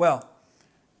 Well,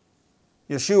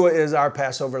 Yeshua is our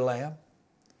Passover lamb.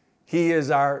 He is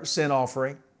our sin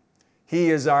offering. He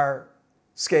is our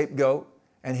scapegoat,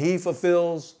 and He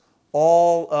fulfills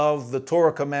all of the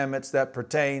Torah commandments that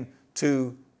pertain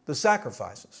to the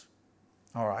sacrifices.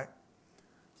 All right.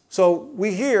 So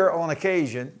we hear on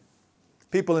occasion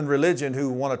people in religion who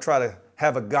want to try to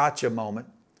have a gotcha moment.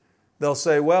 They'll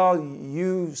say, well,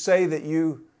 you say that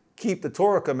you keep the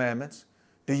Torah commandments.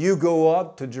 Do you go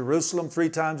up to Jerusalem 3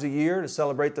 times a year to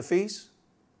celebrate the feast?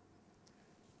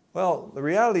 Well, the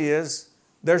reality is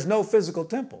there's no physical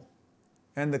temple.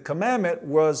 And the commandment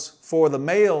was for the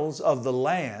males of the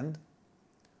land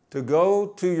to go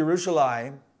to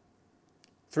Jerusalem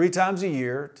 3 times a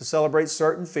year to celebrate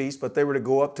certain feasts, but they were to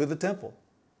go up to the temple.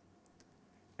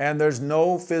 And there's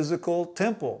no physical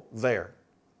temple there.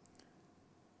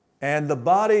 And the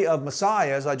body of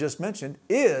Messiah, as I just mentioned,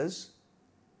 is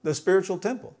the spiritual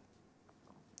temple.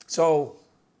 So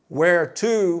where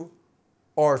 2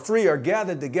 or 3 are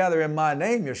gathered together in my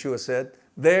name, Yeshua said,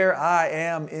 there I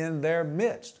am in their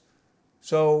midst.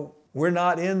 So we're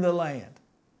not in the land.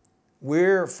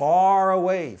 We're far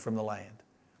away from the land.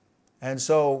 And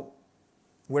so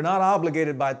we're not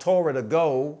obligated by Torah to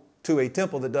go to a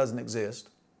temple that doesn't exist.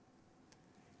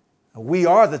 We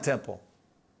are the temple.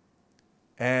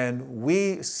 And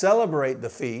we celebrate the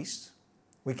feasts.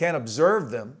 We can't observe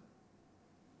them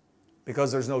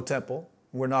because there's no temple.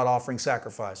 We're not offering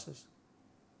sacrifices.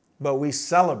 But we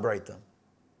celebrate them.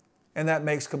 And that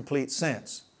makes complete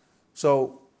sense.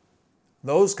 So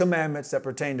those commandments that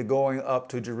pertain to going up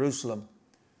to Jerusalem,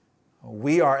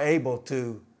 we are able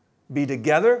to be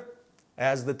together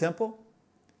as the temple,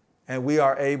 and we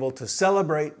are able to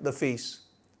celebrate the feasts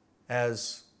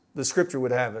as the Scripture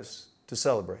would have us to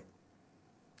celebrate.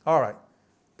 All right.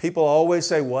 People always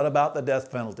say, what about the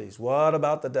death penalties? What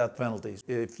about the death penalties?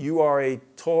 If you are a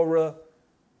Torah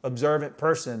observant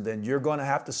person, then you're going to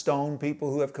have to stone people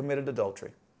who have committed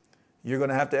adultery. You're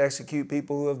going to have to execute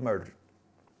people who have murdered.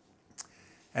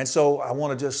 And so I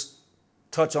want to just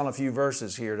touch on a few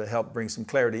verses here to help bring some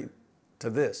clarity to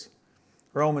this.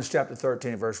 Romans chapter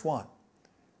 13, verse 1.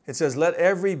 It says, let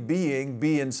every being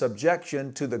be in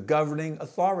subjection to the governing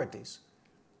authorities.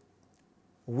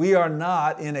 We are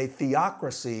not in a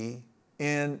theocracy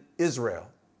in Israel.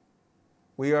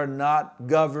 We are not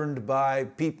governed by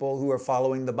people who are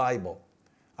following the Bible.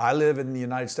 I live in the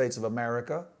United States of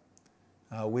America.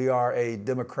 We are a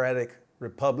democratic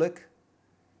republic,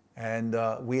 and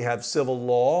we have civil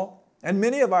law, and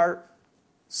many of our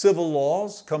civil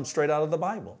laws come straight out of the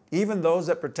Bible. Even those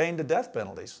that pertain to death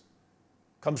penalties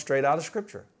come straight out of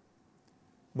Scripture.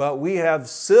 But we have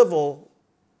civil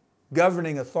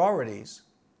governing authorities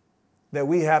that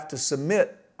we have to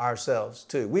submit ourselves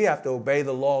to. We have to obey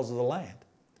the laws of the land.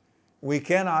 We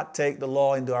cannot take the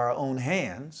law into our own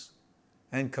hands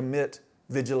and commit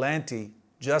vigilante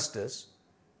justice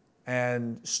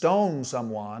and stone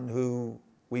someone who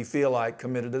we feel like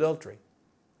committed adultery.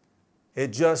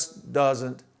 It just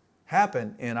doesn't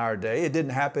happen in our day. It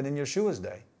didn't happen in Yeshua's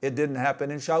day. It didn't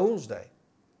happen in Shaul's day.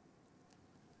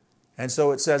 And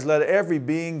so it says, let every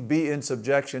being be in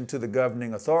subjection to the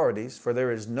governing authorities, for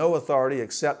there is no authority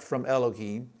except from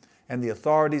Elohim, and the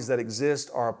authorities that exist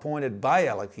are appointed by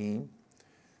Elohim.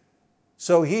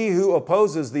 So he who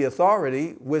opposes the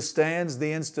authority withstands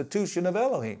the institution of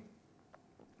Elohim.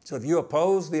 So if you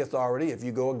oppose the authority, if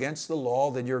you go against the law,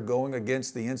 then you're going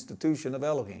against the institution of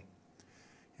Elohim.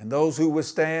 And those who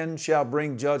withstand shall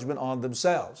bring judgment on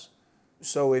themselves.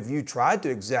 So if you tried to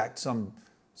exact some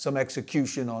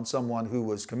execution on someone who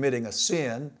was committing a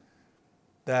sin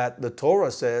that the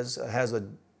Torah says has a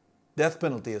death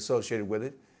penalty associated with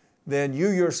it, then you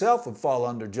yourself would fall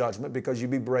under judgment because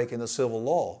you'd be breaking the civil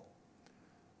law.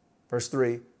 Verse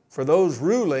 3, for those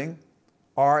ruling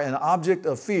are an object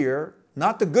of fear,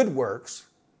 not to good works,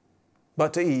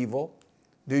 but to evil.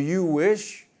 Do you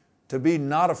wish to be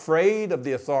not afraid of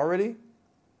the authority?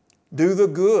 Do the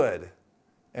good,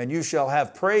 and you shall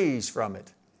have praise from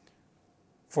it.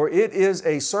 For it is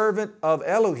a servant of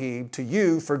Elohim to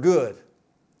you for good.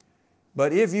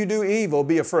 But if you do evil,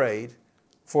 be afraid,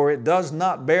 for it does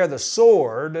not bear the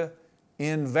sword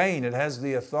in vain. It has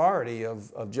the authority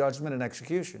of judgment and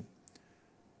execution.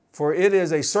 For it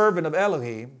is a servant of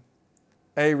Elohim,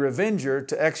 a revenger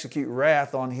to execute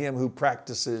wrath on him who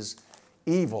practices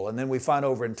evil. And then we find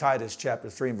over in Titus chapter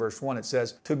 3 and verse 1, it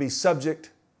says, to be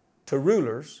subject to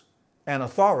rulers and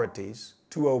authorities,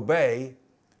 to obey,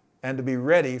 and to be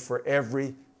ready for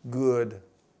every good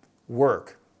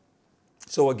work.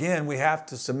 So again, we have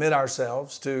to submit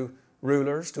ourselves to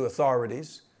rulers, to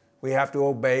authorities. We have to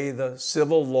obey the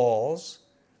civil laws.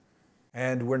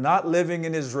 And we're not living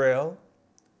in Israel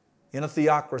in a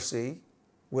theocracy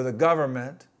with a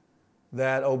government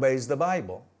that obeys the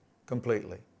Bible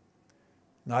completely.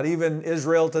 Not even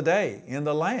Israel today in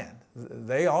the land.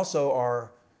 They also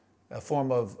are a form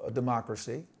of a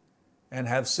democracy and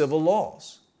have civil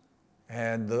laws.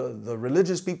 And the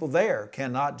religious people there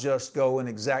cannot just go and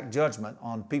exact judgment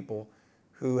on people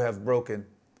who have broken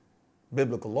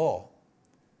biblical law.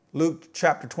 Luke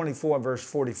chapter 24 verse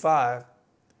 45,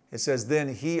 it says,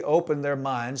 then he opened their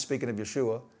minds, speaking of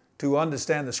Yeshua, to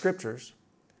understand the scriptures,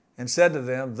 and said to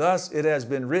them, thus it has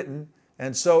been written,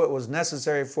 and so it was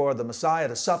necessary for the Messiah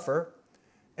to suffer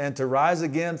and to rise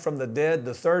again from the dead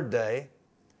the third day,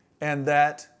 and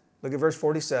that, look at verse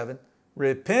 47,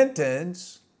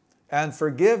 repentance and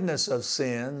forgiveness of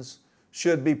sins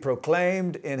should be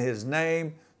proclaimed in his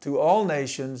name to all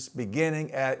nations,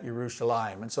 beginning at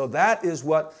Jerusalem. And so that is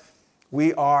what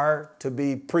we are to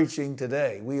be preaching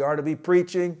today. We are to be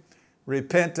preaching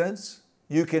repentance.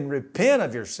 You can repent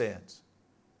of your sins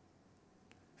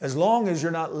as long as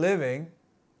you're not living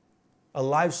a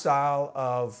lifestyle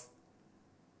of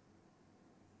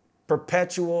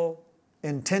perpetual,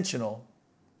 intentional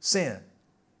sin.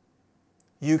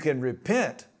 You can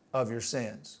repent of your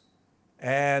sins.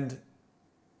 And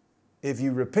if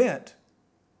you repent,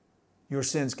 your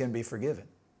sins can be forgiven.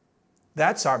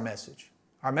 That's our message.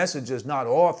 Our message is not,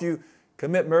 oh, if you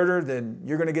commit murder, then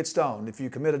you're going to get stoned. If you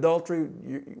commit adultery,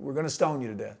 we're going to stone you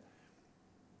to death.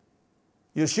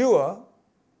 Yeshua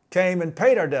came and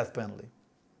paid our death penalty.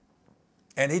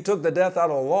 And he took the death out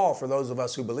of the law for those of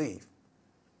us who believe.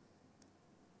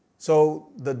 So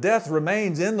the death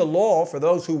remains in the law for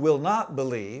those who will not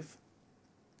believe,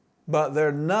 but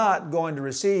they're not going to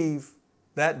receive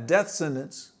that death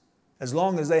sentence as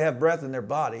long as they have breath in their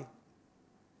body.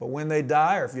 But when they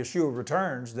die, or if Yeshua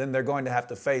returns, then they're going to have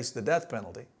to face the death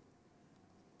penalty.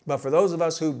 But for those of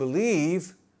us who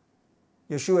believe,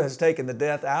 Yeshua has taken the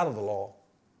death out of the law.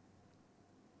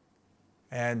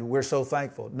 And we're so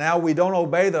thankful. Now we don't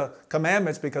obey the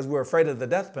commandments because we're afraid of the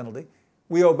death penalty.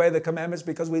 We obey the commandments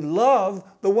because we love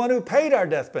the one who paid our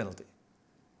death penalty.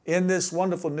 In this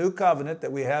wonderful new covenant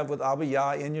that we have with Abba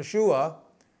Yah in Yeshua,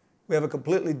 we have a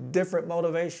completely different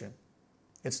motivation.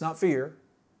 It's not fear,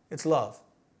 it's love.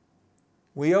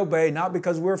 We obey not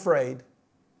because we're afraid.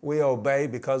 We obey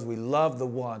because we love the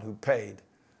one who paid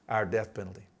our death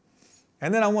penalty.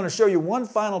 And then I want to show you one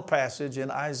final passage in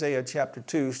Isaiah chapter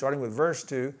 2, starting with verse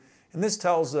 2. And this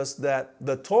tells us that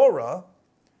the Torah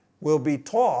will be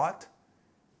taught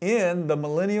in the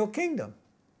millennial kingdom.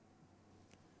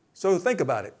 So think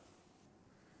about it.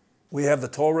 We have the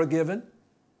Torah given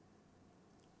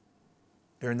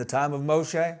during the time of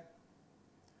Moshe.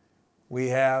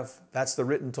 That's the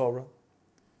written Torah.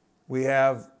 We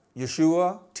have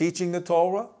Yeshua teaching the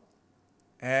Torah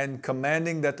and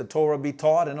commanding that the Torah be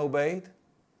taught and obeyed.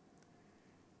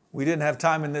 We didn't have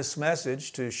time in this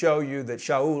message to show you that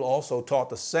Shaul also taught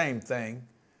the same thing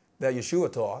that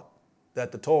Yeshua taught,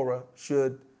 that the Torah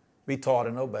should be taught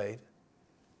and obeyed.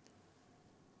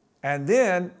 And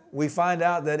then we find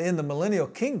out that in the millennial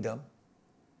kingdom,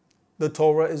 the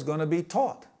Torah is going to be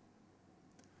taught.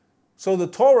 So the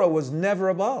Torah was never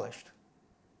abolished.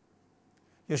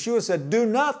 Yeshua said, do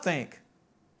not think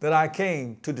that I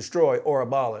came to destroy or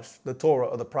abolish the Torah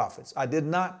or the prophets. I did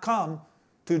not come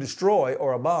to destroy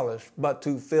or abolish, but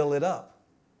to fill it up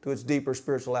to its deeper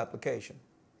spiritual application.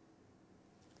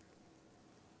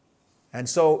 And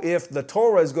so if the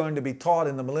Torah is going to be taught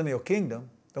in the millennial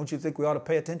kingdom, don't you think we ought to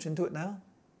pay attention to it now?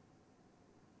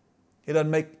 It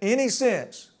doesn't make any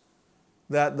sense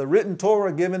that the written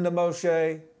Torah given to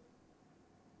Moshe,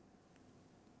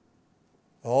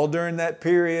 all during that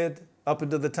period, up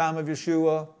until the time of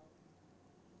Yeshua,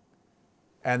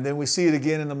 and then we see it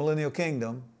again in the millennial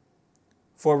kingdom,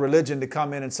 for religion to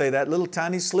come in and say that little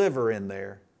tiny sliver in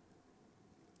there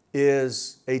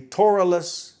is a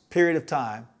Torahless period of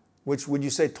time, which when you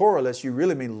say Torahless, you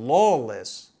really mean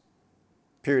lawless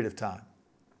period of time.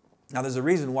 Now there's a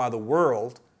reason why the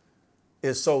world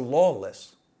is so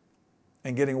lawless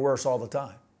and getting worse all the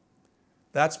time.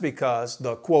 That's because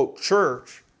the, quote,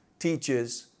 church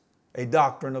teaches a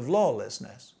doctrine of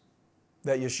lawlessness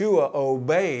that Yeshua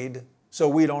obeyed so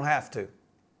we don't have to.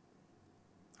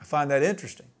 I find that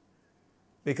interesting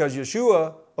because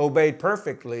Yeshua obeyed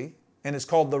perfectly and is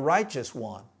called the righteous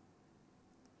one.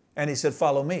 And he said,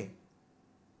 follow me.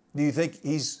 Do you think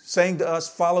he's saying to us,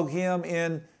 follow him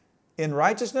in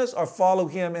righteousness or follow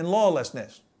him in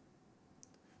lawlessness?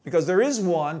 Because there is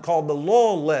one called the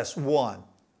lawless one.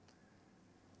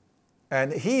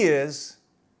 And he is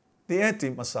the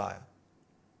anti-Messiah.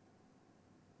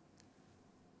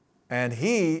 And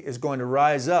he is going to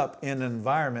rise up in an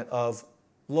environment of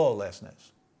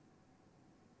lawlessness.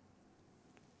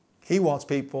 He wants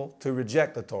people to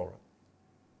reject the Torah.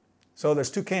 So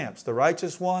there's two camps. The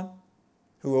righteous one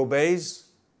who obeys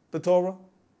the Torah.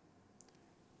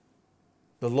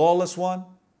 The lawless one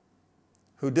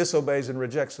who disobeys and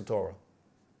rejects the Torah.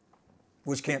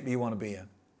 Which camp do you want to be in?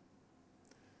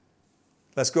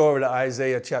 Let's go over to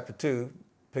Isaiah chapter 2,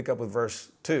 pick up with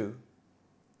verse 2.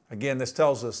 Again, this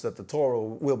tells us that the Torah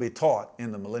will be taught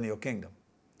in the millennial kingdom.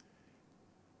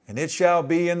 And it shall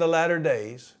be in the latter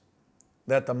days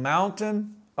that the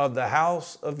mountain of the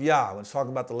house of Yah, when it's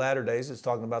talking about the latter days, it's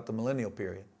talking about the millennial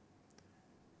period,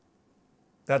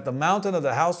 that the mountain of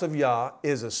the house of Yah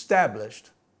is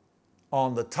established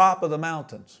on the top of the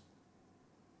mountains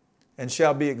and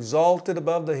shall be exalted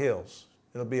above the hills.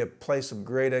 It'll be a place of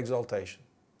great exaltation.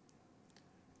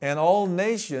 And all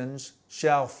nations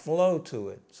shall flow to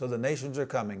it. So the nations are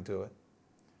coming to it.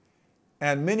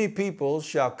 And many peoples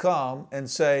shall come and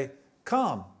say,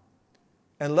 come,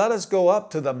 and let us go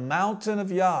up to the mountain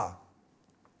of Yah,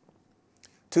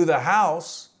 to the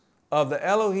house of the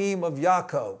Elohim of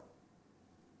Yaakov,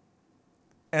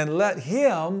 and let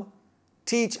him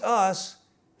teach us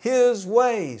his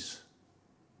ways.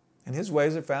 And his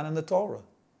ways are found in the Torah.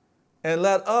 And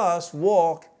let us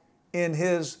walk in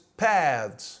his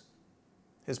paths.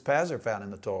 His paths are found in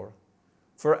the Torah.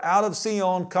 For out of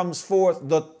Sion comes forth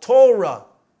the Torah.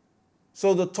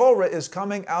 So the Torah is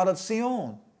coming out of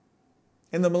Sion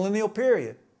in the millennial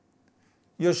period.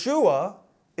 Yeshua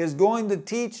is going to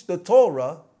teach the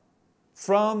Torah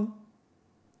from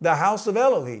the house of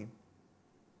Elohim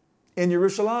in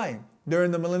Jerusalem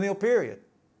during the millennial period.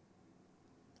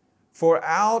 For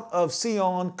out of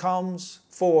Sion comes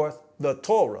forth the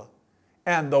Torah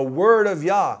and the word of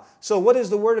Yah. So what is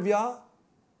the word of Yah?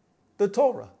 The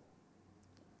Torah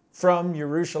from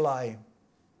Jerusalem.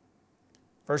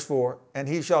 Verse 4, and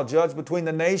he shall judge between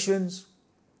the nations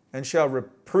and shall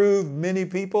reprove many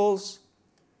peoples,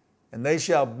 and they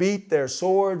shall beat their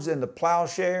swords into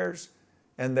plowshares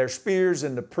and their spears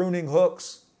into pruning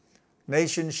hooks.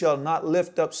 Nation shall not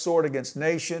lift up sword against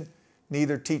nation,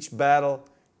 neither teach battle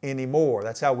anymore.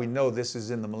 That's how we know this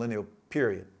is in the millennial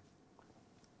period.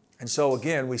 And so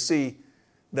again, we see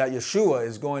that Yeshua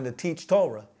is going to teach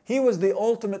Torah. He was the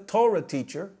ultimate Torah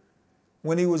teacher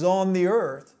when he was on the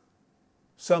earth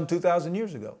some 2,000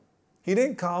 years ago. He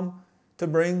didn't come to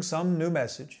bring some new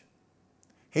message.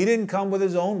 He didn't come with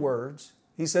his own words.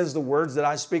 He says the words that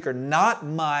I speak are not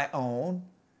my own.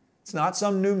 It's not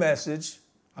some new message.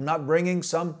 I'm not bringing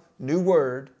some new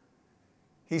word.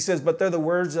 He says, but they're the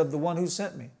words of the one who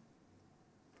sent me.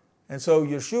 And so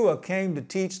Yeshua came to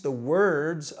teach the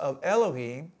words of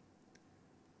Elohim,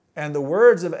 and the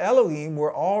words of Elohim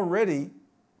were already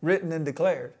written and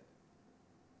declared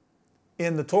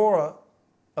in the Torah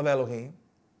of Elohim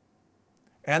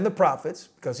and the prophets,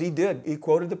 because he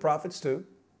quoted the prophets too.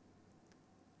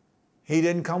 He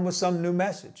didn't come with some new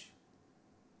message.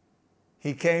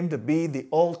 He came to be the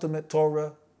ultimate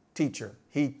Torah teacher.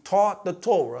 He taught the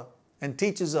Torah and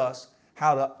teaches us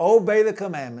how to obey the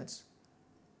commandments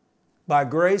by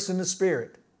grace in the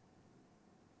Spirit,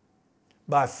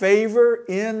 by favor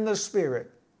in the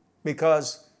Spirit.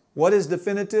 Because what is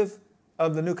definitive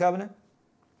of the new covenant?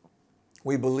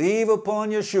 We believe upon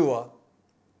Yeshua,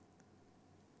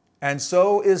 and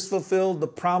so is fulfilled the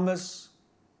promise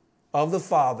of the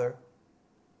Father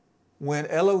when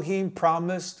Elohim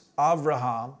promised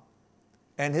Abraham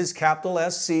and his capital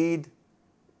S seed,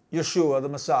 Yeshua, the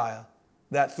Messiah,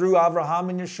 that through Abraham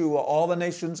and Yeshua, all the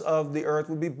nations of the earth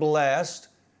would be blessed.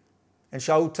 And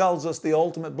Shaul tells us the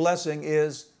ultimate blessing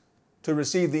is to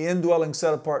receive the indwelling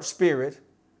set-apart Spirit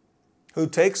who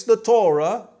takes the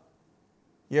Torah,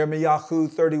 Jeremiah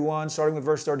 31, starting with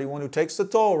verse 31, who takes the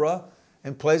Torah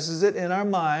and places it in our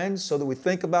minds so that we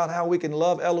think about how we can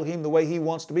love Elohim the way He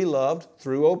wants to be loved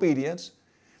through obedience.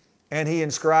 And He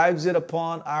inscribes it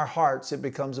upon our hearts. It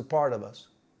becomes a part of us.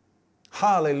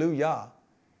 Hallelujah.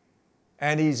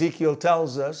 And Ezekiel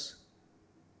tells us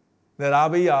that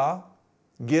Abiyah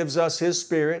gives us His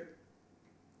Spirit.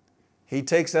 He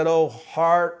takes that old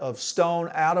heart of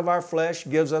stone out of our flesh,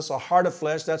 gives us a heart of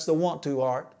flesh. That's the want-to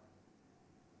heart.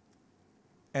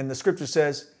 And the Scripture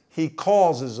says He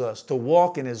causes us to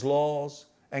walk in His laws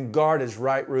and guard His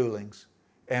right rulings,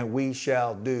 and we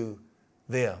shall do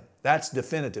them. That's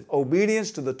definitive. Obedience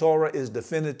to the Torah is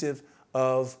definitive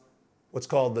of what's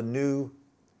called the new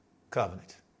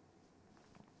covenant.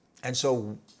 And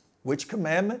so, which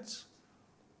commandments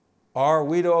are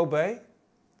we to obey?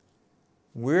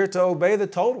 We're to obey the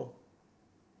total.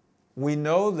 We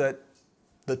know that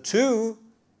the two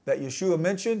that Yeshua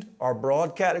mentioned are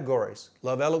broad categories: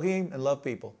 love Elohim and love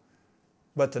people.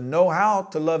 But to know how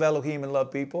to love Elohim and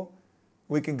love people,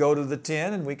 we can go to the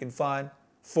 10 and we can find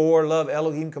 4 love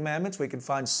Elohim commandments. We can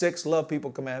find 6 love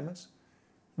people commandments.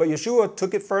 But Yeshua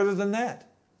took it further than that.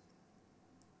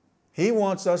 He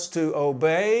wants us to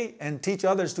obey and teach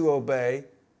others to obey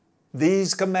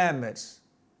these commandments.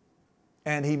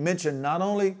 And He mentioned not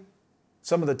only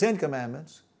some of the 10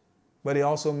 commandments, but He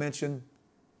also mentioned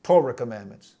Torah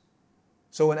commandments.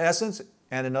 So in essence,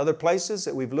 and in other places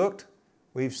that we've looked,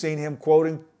 we've seen Him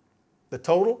quoting the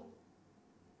total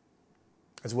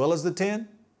as well as the 10.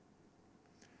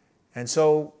 And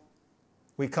so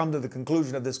we come to the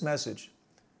conclusion of this message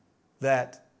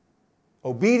that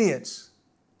obedience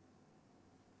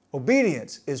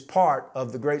is part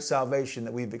of the great salvation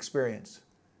that we've experienced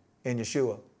in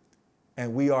Yeshua.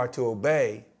 And we are to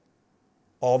obey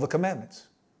all the commandments.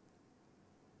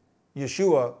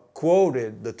 Yeshua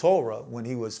quoted the Torah when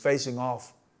He was facing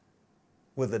off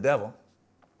with the devil.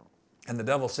 And the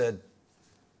devil said,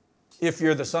 "If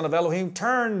you're the Son of Elohim,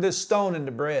 turn this stone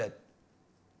into bread."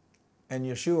 And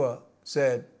Yeshua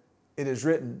said, "It is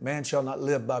written, man shall not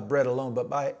live by bread alone, but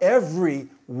by every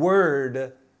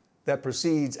word that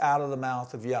proceeds out of the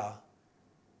mouth of Yah."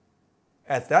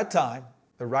 At that time,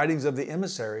 the writings of the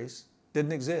emissaries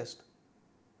didn't exist.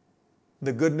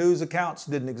 The good news accounts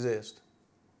didn't exist.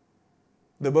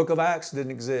 The book of Acts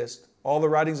didn't exist. All the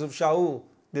writings of Shaul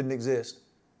didn't exist.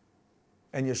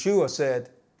 And Yeshua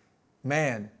said,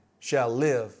 man shall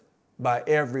live by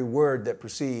every word that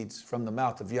proceeds from the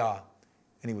mouth of Yah.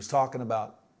 And He was talking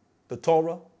about the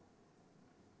Torah.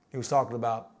 He was talking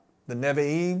about the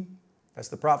Nevi'im, that's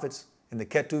the prophets, and the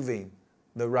Ketuvim,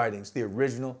 the writings, the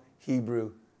original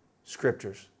Hebrew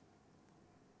scriptures.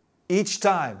 Each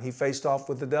time He faced off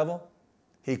with the devil,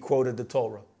 He quoted the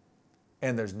Torah.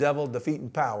 And there's devil defeating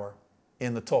power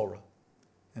in the Torah.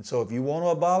 And so if you want to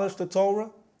abolish the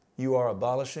Torah, you are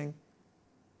abolishing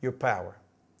your power.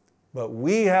 But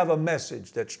we have a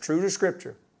message that's true to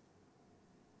Scripture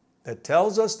that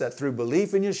tells us that through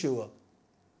belief in Yeshua,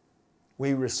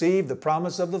 we receive the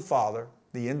promise of the Father,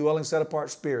 the indwelling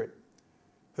set-apart Spirit,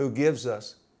 who gives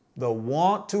us the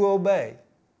want to obey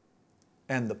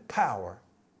and the power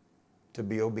to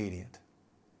be obedient.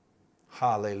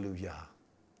 Hallelujah.